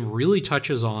that the game really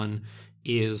touches on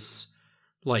is,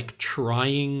 like,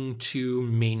 trying to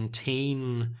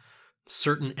maintain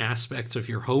certain aspects of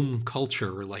your home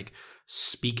culture, like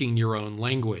speaking your own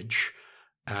language,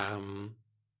 in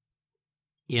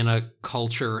a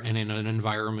culture and in an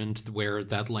environment where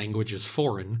that language is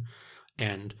foreign.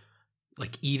 And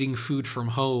like eating food from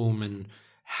home and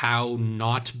how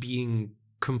not being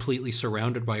completely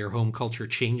surrounded by your home culture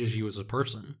changes you as a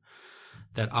person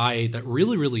that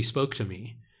really, really spoke to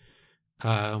me.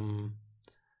 And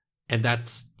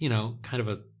that's, kind of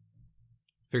a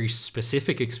very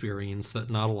specific experience that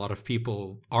not a lot of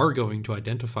people are going to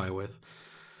identify with.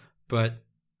 But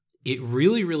it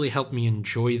really, really helped me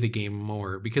enjoy the game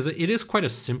more because it is quite a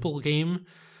simple game.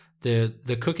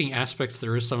 The cooking aspects,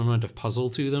 there is some amount of puzzle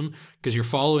to them because you're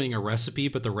following a recipe,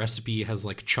 but the recipe has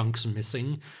like chunks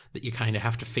missing that you kind of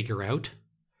have to figure out.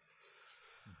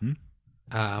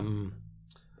 Mm-hmm.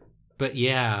 But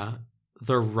yeah,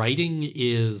 the writing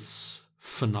is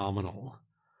phenomenal.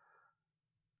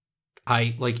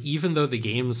 Even though the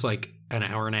game's like an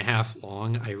hour and a half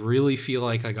long, I really feel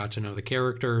like I got to know the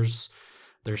characters,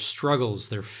 their struggles,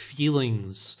 their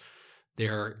feelings,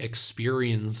 their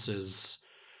experiences,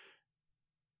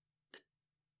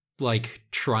 like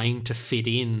trying to fit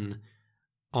in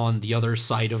on the other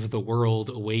side of the world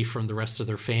away from the rest of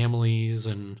their families.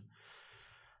 And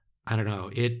I don't know,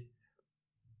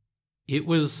 it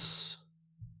was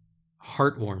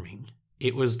heartwarming.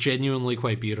 It was genuinely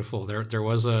quite beautiful. There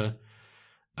was a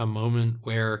moment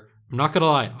where, I'm not gonna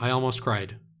lie, I almost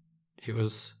cried. It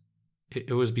was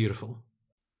beautiful.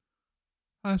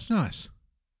 Oh, that's nice.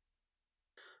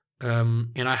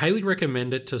 And I highly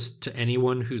recommend it to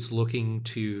anyone who's looking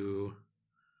to,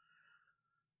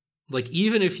 like,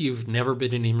 even if you've never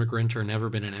been an immigrant or never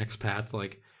been an expat,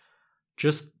 like,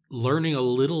 just learning a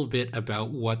little bit about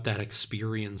what that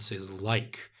experience is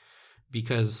like,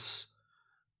 because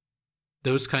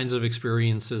those kinds of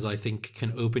experiences, I think,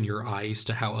 can open your eyes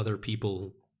to how other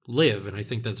people live, and I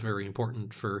think that's very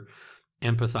important for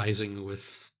empathizing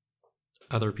with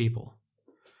other people.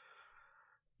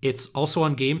 It's also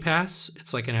on Game Pass.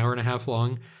 It's like an hour and a half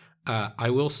long. I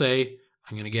will say,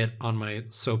 I'm going to get on my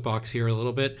soapbox here a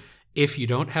little bit. If you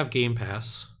don't have Game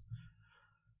Pass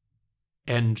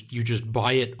and you just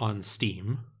buy it on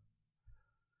Steam,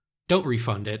 don't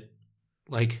refund it.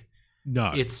 Like,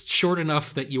 no, it's short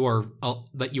enough that you are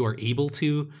able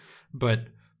to. But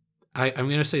I'm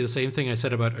going to say the same thing I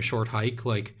said about A Short Hike.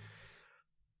 Like,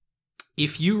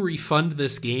 if you refund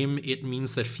this game, it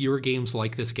means that fewer games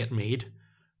like this get made,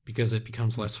 because it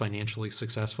becomes less financially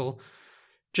successful.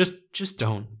 Just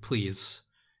don't, please.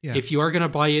 Yeah. If you are going to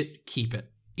buy it, keep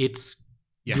it. It's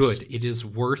good. It is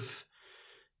worth.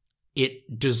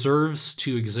 It deserves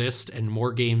to exist, and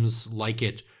more games like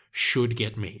it should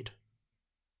get made.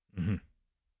 Mm-hmm.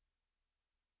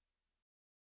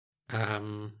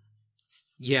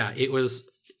 Yeah, it was.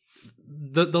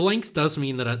 The length does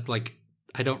mean that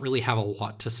I don't really have a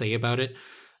lot to say about it.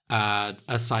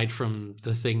 Aside from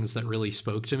the things that really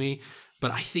spoke to me.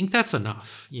 But I think that's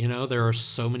enough. There are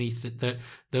so many that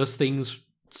those things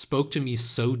spoke to me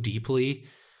so deeply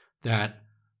that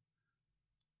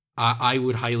I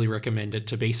would highly recommend it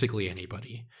to basically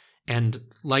anybody. And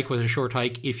like with A Short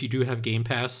Hike, if you do have Game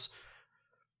Pass,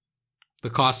 the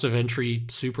cost of entry,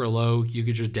 super low. You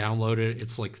could just download it.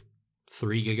 It's like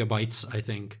 3 gigabytes, I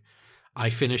think. I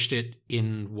finished it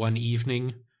in one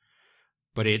evening,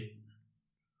 but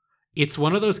it's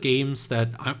one of those games that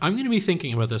I'm going to be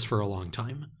thinking about this for a long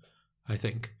time, I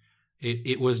think.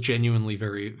 It was genuinely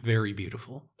very, very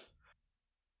beautiful.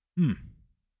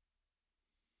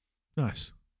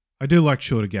 Nice. I do like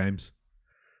shorter games.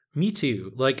 Me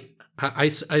too. Like, I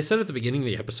said at the beginning of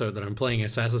the episode that I'm playing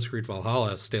Assassin's Creed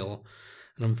Valhalla still,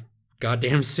 and I'm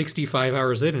goddamn 65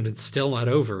 hours in and it's still not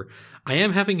over. I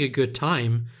am having a good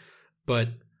time, but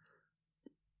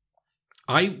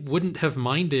I wouldn't have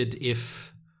minded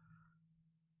if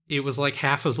it was like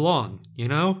half as long,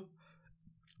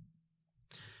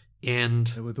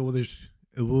 And with all these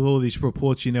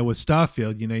reports, with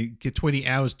Starfield, you get 20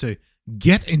 hours to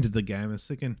get into the game. I was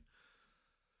thinking,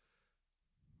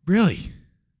 really?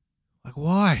 Like,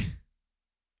 why?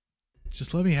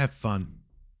 Just let me have fun.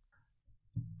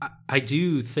 I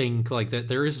do think like that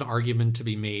there is an argument to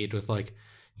be made with like,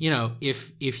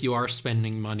 if you are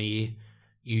spending money,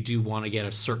 you do want to get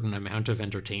a certain amount of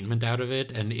entertainment out of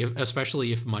it. And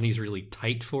especially if money's really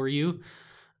tight for you,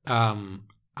 I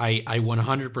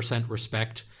 100%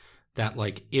 respect that.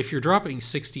 Like, if you're dropping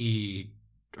 $60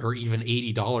 or even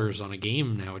 $80 on a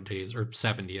game nowadays, or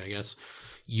 70, I guess,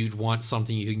 you'd want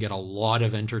something you can get a lot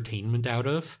of entertainment out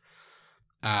of.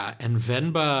 And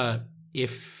Venba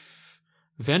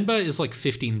is like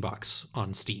 $15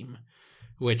 on Steam,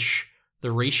 which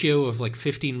the ratio of like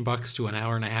 $15 to an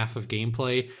hour and a half of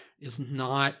gameplay is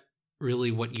not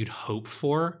really what you'd hope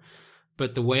for.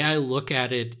 But the way I look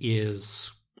at it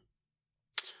is,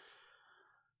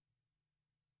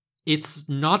 it's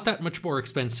not that much more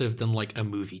expensive than like a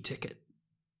movie ticket,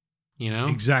 you know?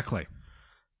 Exactly.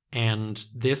 And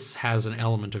this has an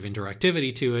element of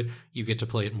interactivity to it. You get to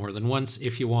play it more than once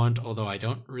if you want, although I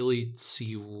don't really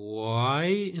see why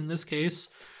in this case.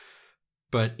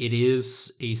 But it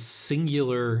is a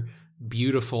singular,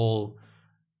 beautiful,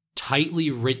 tightly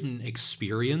written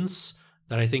experience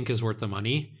that I think is worth the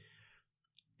money.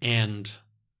 And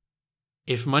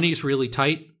if money's really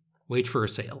tight, wait for a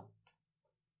sale.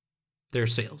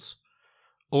 There's sales.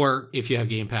 Or if you have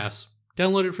Game Pass,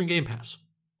 download it from Game Pass.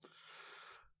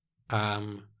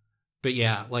 But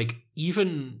yeah, like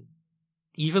even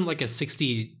like a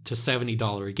 $60 to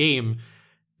 $70 game,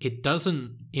 it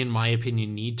doesn't, in my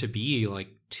opinion, need to be like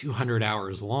 200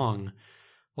 hours long.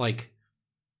 Like,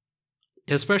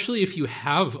 especially if you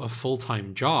have a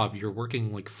full-time job, you're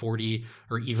working like 40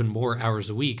 or even more hours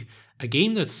a week. A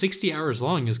game that's 60 hours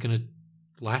long is going to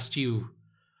last you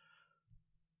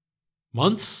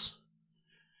months.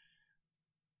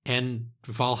 And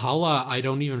Valhalla, I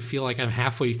don't even feel like I'm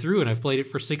halfway through and I've played it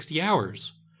for 60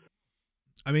 hours.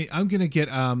 I mean, I'm going to get,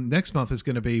 next month is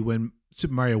going to be when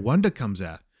Super Mario Wonder comes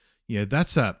out.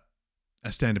 That's a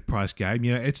standard price game.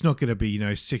 It's not going to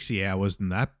be, 60 hours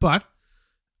and that, but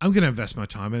I'm going to invest my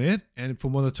time in it. And for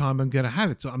more of the time I'm going to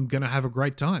have it, so I'm going to have a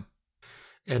great time.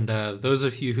 And those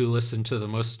of you who listened to the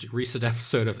most recent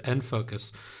episode of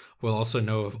Unfocused will also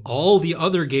know of all the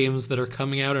other games that are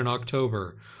coming out in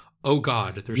October. Oh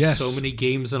God, there's so many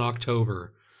games in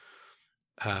October.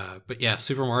 But yeah,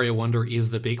 Super Mario Wonder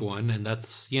is the big one, and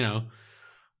that's,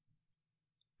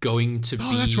 going to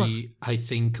be, right, I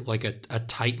think, like a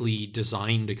tightly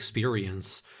designed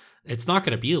experience. It's not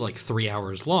going to be like 3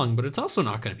 hours long, but it's also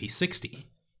not going to be 60,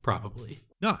 probably.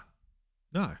 No.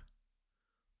 I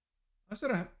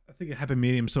think a happy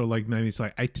medium, sort of like maybe it's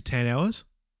like 8 to 10 hours.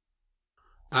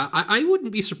 I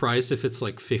wouldn't be surprised if it's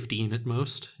like 15 at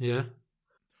most, yeah.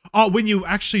 Oh, when you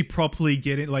actually properly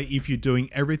get it, like if you're doing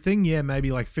everything, yeah,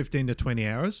 maybe like 15 to 20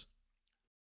 hours.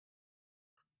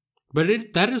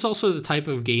 But that is also the type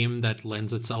of game that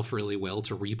lends itself really well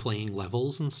to replaying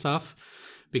levels and stuff,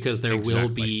 because there will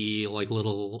be like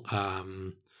little,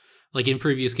 like in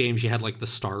previous games, you had like the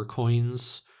star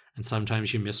coins, and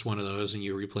sometimes you miss one of those and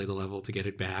you replay the level to get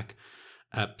it back.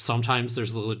 Sometimes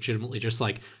there's legitimately just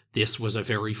like, this was a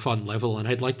very fun level and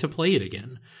I'd like to play it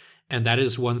again. And that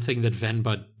is one thing that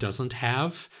Venba doesn't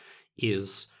have,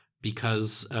 is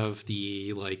because of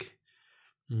the like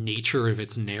nature of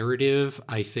its narrative.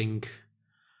 I think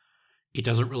it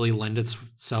doesn't really lend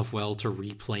itself well to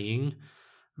replaying,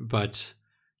 but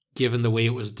given the way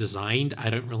it was designed, I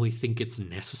don't really think it's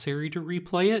necessary to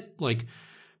replay it. Like,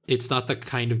 it's not the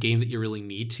kind of game that you really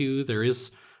need to. There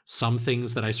is some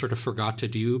things that I sort of forgot to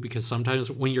do, because sometimes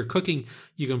when you're cooking,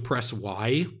 you can press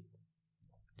Y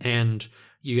and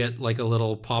you get like a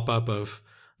little pop-up of,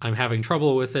 I'm having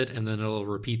trouble with it, and then it'll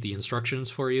repeat the instructions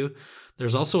for you.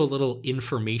 There's also a little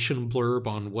information blurb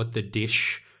on what the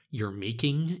dish you're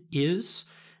making is,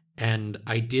 and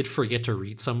I did forget to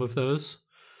read some of those.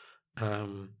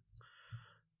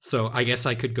 So I guess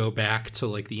I could go back to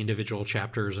like the individual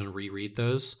chapters and reread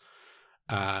those.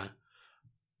 But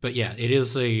yeah, it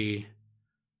is a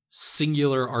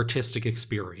singular artistic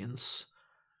experience.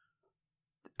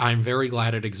 I'm very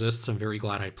glad it exists. I'm very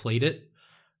glad I played it.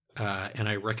 And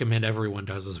I recommend everyone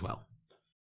does as well.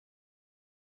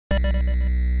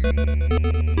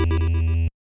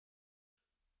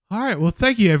 All right. Well,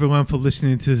 thank you everyone for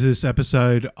listening to this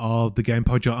episode of the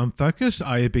Gamepodular Unfocused.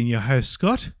 I have been your host,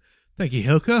 Scott. Thank you,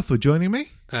 Hilka, for joining me.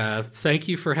 Thank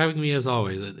you for having me as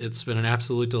always. It's been an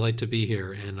absolute delight to be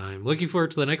here, and I'm looking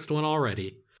forward to the next one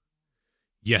already.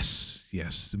 Yes.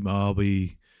 It'll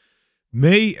be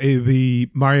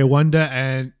Mario Wonder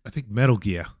and I think Metal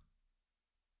Gear.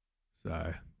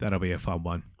 So that'll be a fun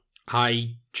one.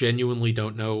 I genuinely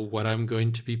don't know what I'm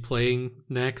going to be playing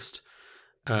next.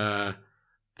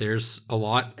 There's a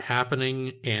lot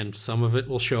happening, and some of it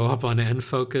will show up on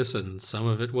N-Focus and some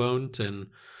of it won't, and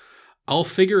I'll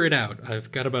figure it out.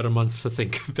 I've got about a month to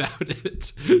think about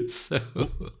it. So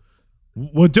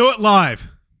we'll do it live.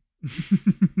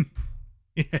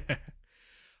 Yeah.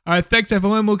 All right, thanks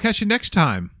everyone. We'll catch you next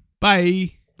time.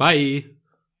 Bye. Bye.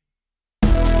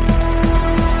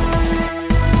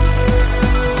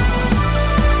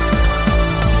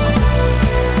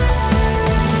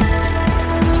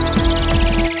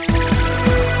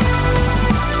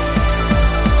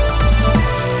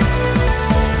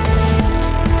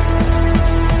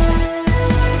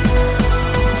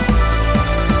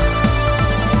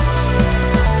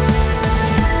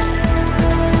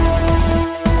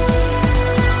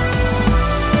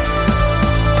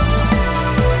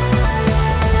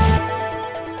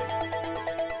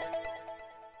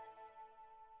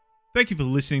 Thank you for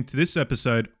listening to this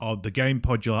episode of the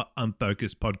Gamepodular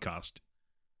Unfocused podcast.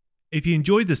 If you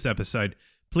enjoyed this episode,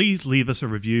 please leave us a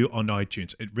review on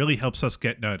iTunes. It really helps us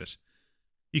get noticed.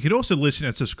 You can also listen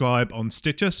and subscribe on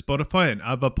Stitcher, Spotify, and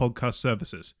other podcast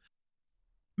services.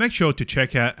 Make sure to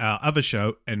check out our other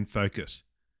show, Unfocused.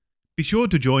 Be sure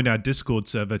to join our Discord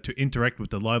server to interact with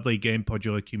the lively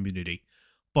Gamepodular community.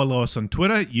 Follow us on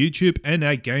Twitter, YouTube, and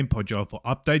at Gamepodular for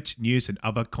updates, news, and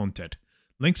other content.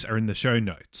 Links are in the show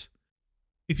notes.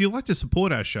 If you'd like to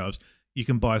support our shows, you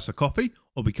can buy us a coffee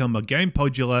or become a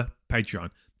Gamepodular Patreon.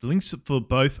 The links for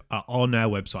both are on our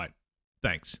website.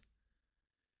 Thanks.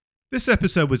 This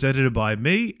episode was edited by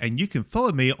me, and you can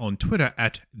follow me on Twitter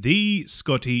at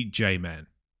TheScottyJman.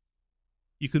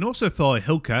 You can also follow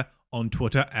Hilka on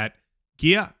Twitter at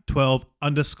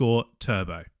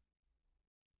Gear12_Turbo.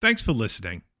 Thanks for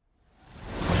listening.